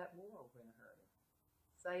 It got that war over in a hurry.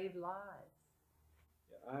 Saved lives.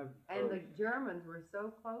 Yeah, and the Germans were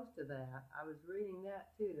so close to that. I was reading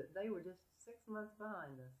that too, that they were just 6 months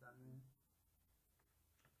behind us on this.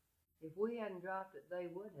 If we hadn't dropped it, they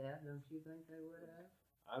would have. Don't you think they would have?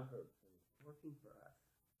 I've heard too. Working for us.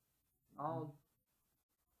 All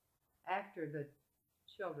after the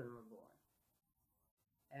children were born.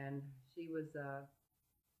 And she was, I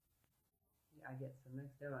get some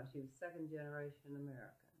mixed up on. She was second generation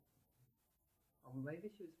American. Or maybe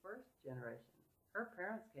she was first generation. Her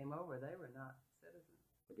parents came over. They were not citizens.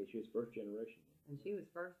 Okay, she was first generation. And she was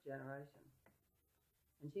first generation.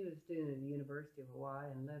 And she was a student at the University of Hawaii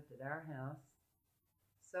and lived at our house.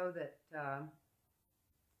 So that,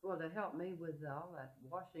 to help me with all that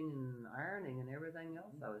washing and ironing and everything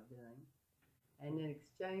else I was doing. And in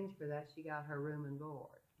exchange for that, she got her room and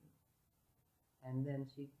board. And then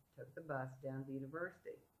she took the bus down to the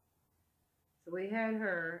university. So we had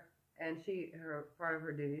her, and part of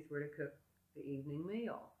her duties were to cook the evening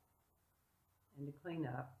meal and to clean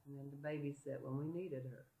up and then to babysit when we needed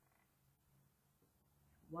her.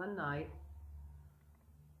 One night,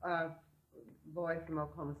 a boy from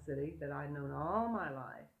Oklahoma City that I'd known all my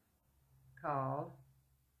life called,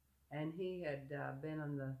 and he had been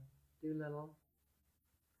on the Doolittle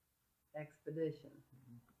expedition.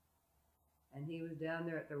 Mm-hmm. And he was down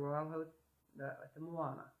there at the Royal Hotel, at the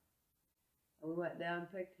Moana. And we went down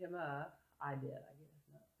and picked him up. I did, I guess,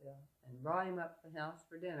 not Phil. And brought him up to the house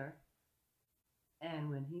for dinner. And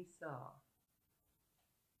when he saw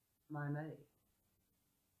my maid,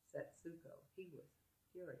 Setsuko, he was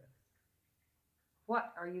furious.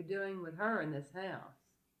 What are you doing with her in this house?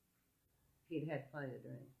 He'd had plenty to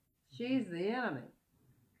drink. She's the enemy.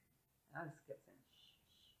 And I just kept saying, shh,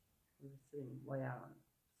 shh. We were sitting way out on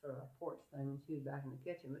sort of a porch thing, and she was back in the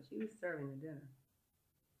kitchen, but she was serving the dinner.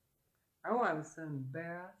 Oh, I was so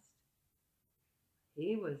embarrassed.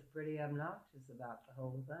 He was pretty obnoxious about the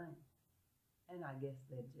whole thing. And I guess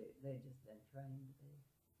they'd just been trained to be.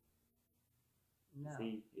 No.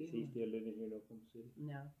 Is he still living here in Oklahoma City?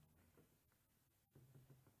 No.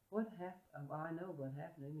 What happened? Well, I know what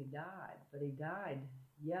happened to him. He died, but he died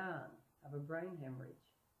young of a brain hemorrhage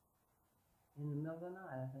in the middle of the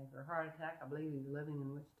night, I think, or a heart attack. I believe he was living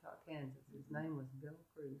in Wichita, Kansas. His name was Bill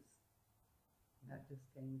Cruz. That just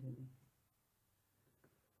came to me.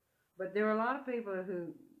 But there were a lot of people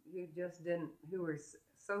who, just didn't, who were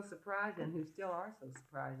so surprised and who still are so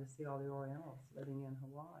surprised to see all the Orientals living in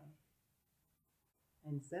Hawaii.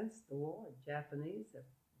 And since the war, Japanese have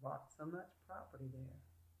bought so much property there.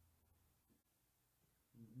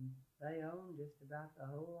 They own just about the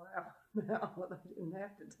whole island now. They didn't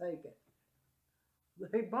have to take it.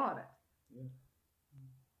 They bought it. Yeah.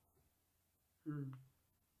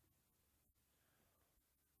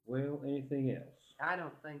 Well, anything else? I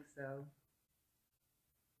don't think so.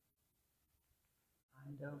 I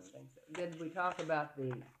don't think so. Did we talk about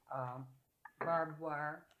the barbed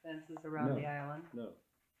wire fences around the island? No.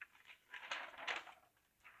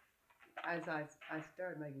 As I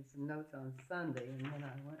started making some notes on Sunday, and then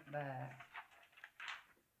I went back.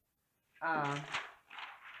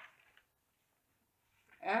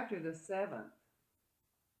 After the 7th,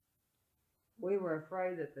 we were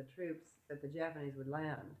afraid that the Japanese would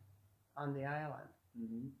land on the island.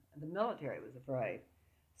 And the military was afraid.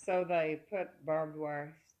 So they put barbed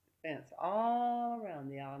wire fence all around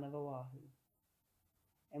the island of Oahu.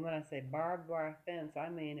 And when I say barbed wire fence, I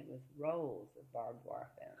mean it was rolls of barbed wire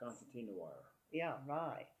fence. Concertina wire. Yeah,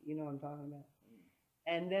 right. You know what I'm talking about.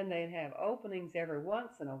 And then they'd have openings every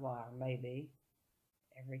once in a while, maybe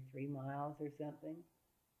every 3 miles or something.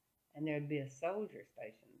 And there'd be a soldier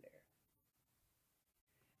stationed there.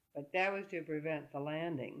 But that was to prevent the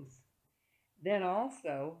landings. Then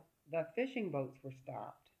also, the fishing boats were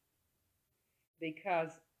stopped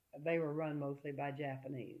because they were run mostly by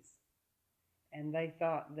Japanese. And they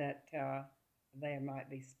thought that there might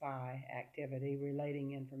be spy activity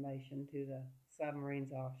relating information to the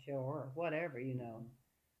submarines offshore or whatever, you know.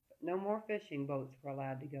 But no more fishing boats were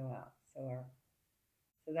allowed to go out.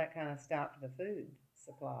 So that kind of stopped the food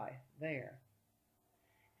supply there.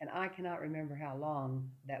 And I cannot remember how long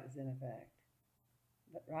that was in effect.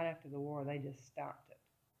 But right after the war, they just stopped it.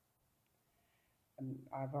 And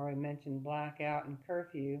I've already mentioned blackout and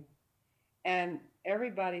curfew. And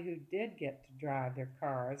everybody who did get to drive their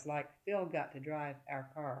cars, like Phil got to drive our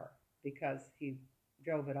car because he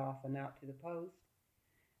drove it off and out to the post,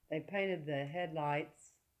 they painted the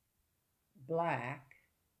headlights black,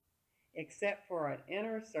 except for an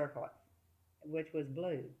inner circle, which was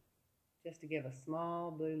blue, just to give a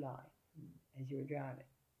small blue light as you were driving.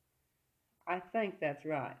 I think that's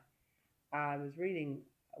right. I was reading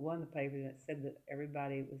one of the papers that said that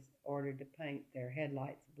everybody was ordered to paint their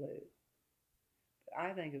headlights blue. But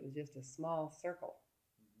I think it was just a small circle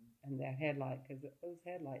and that headlight, because those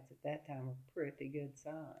headlights at that time were pretty good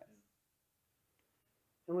size.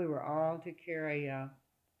 And we were all to carry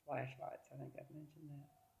flashlights. I think I've mentioned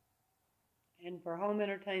that. And for home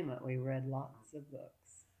entertainment, we read lots of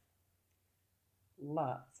books.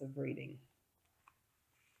 Lots of reading.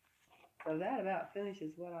 So that about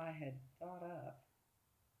finishes what I had thought of.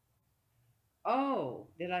 Oh,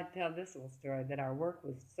 did I tell this little story that our work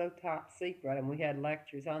was so top secret and we had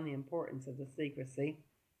lectures on the importance of the secrecy.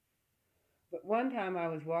 But one time I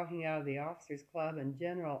was walking out of the officers' club and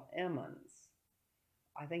General Emmons,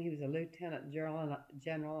 I think he was a lieutenant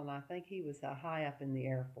general, and I think he was high up in the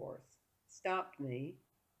Air Force, stopped me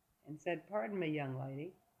and said, "Pardon me, young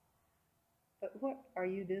lady, but what are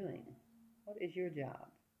you doing? What is your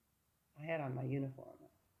job?" I had on my uniform.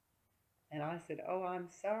 And I said, "Oh, I'm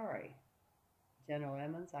sorry, General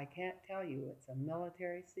Emmons, I can't tell you. It's a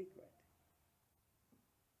military secret."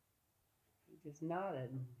 He just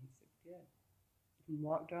nodded and he said, "Good," and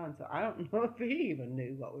walked on. So I don't know if he even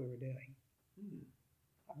knew what we were doing.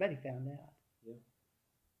 I bet he found out. Yeah.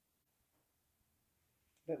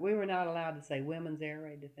 But we were not allowed to say women's air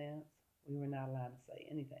raid defense. We were not allowed to say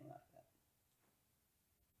anything like that.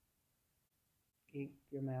 Keep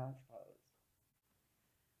your mouths closed.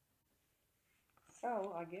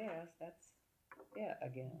 So I guess that's it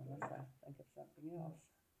again, unless I think of something else.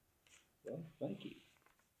 Well, thank you.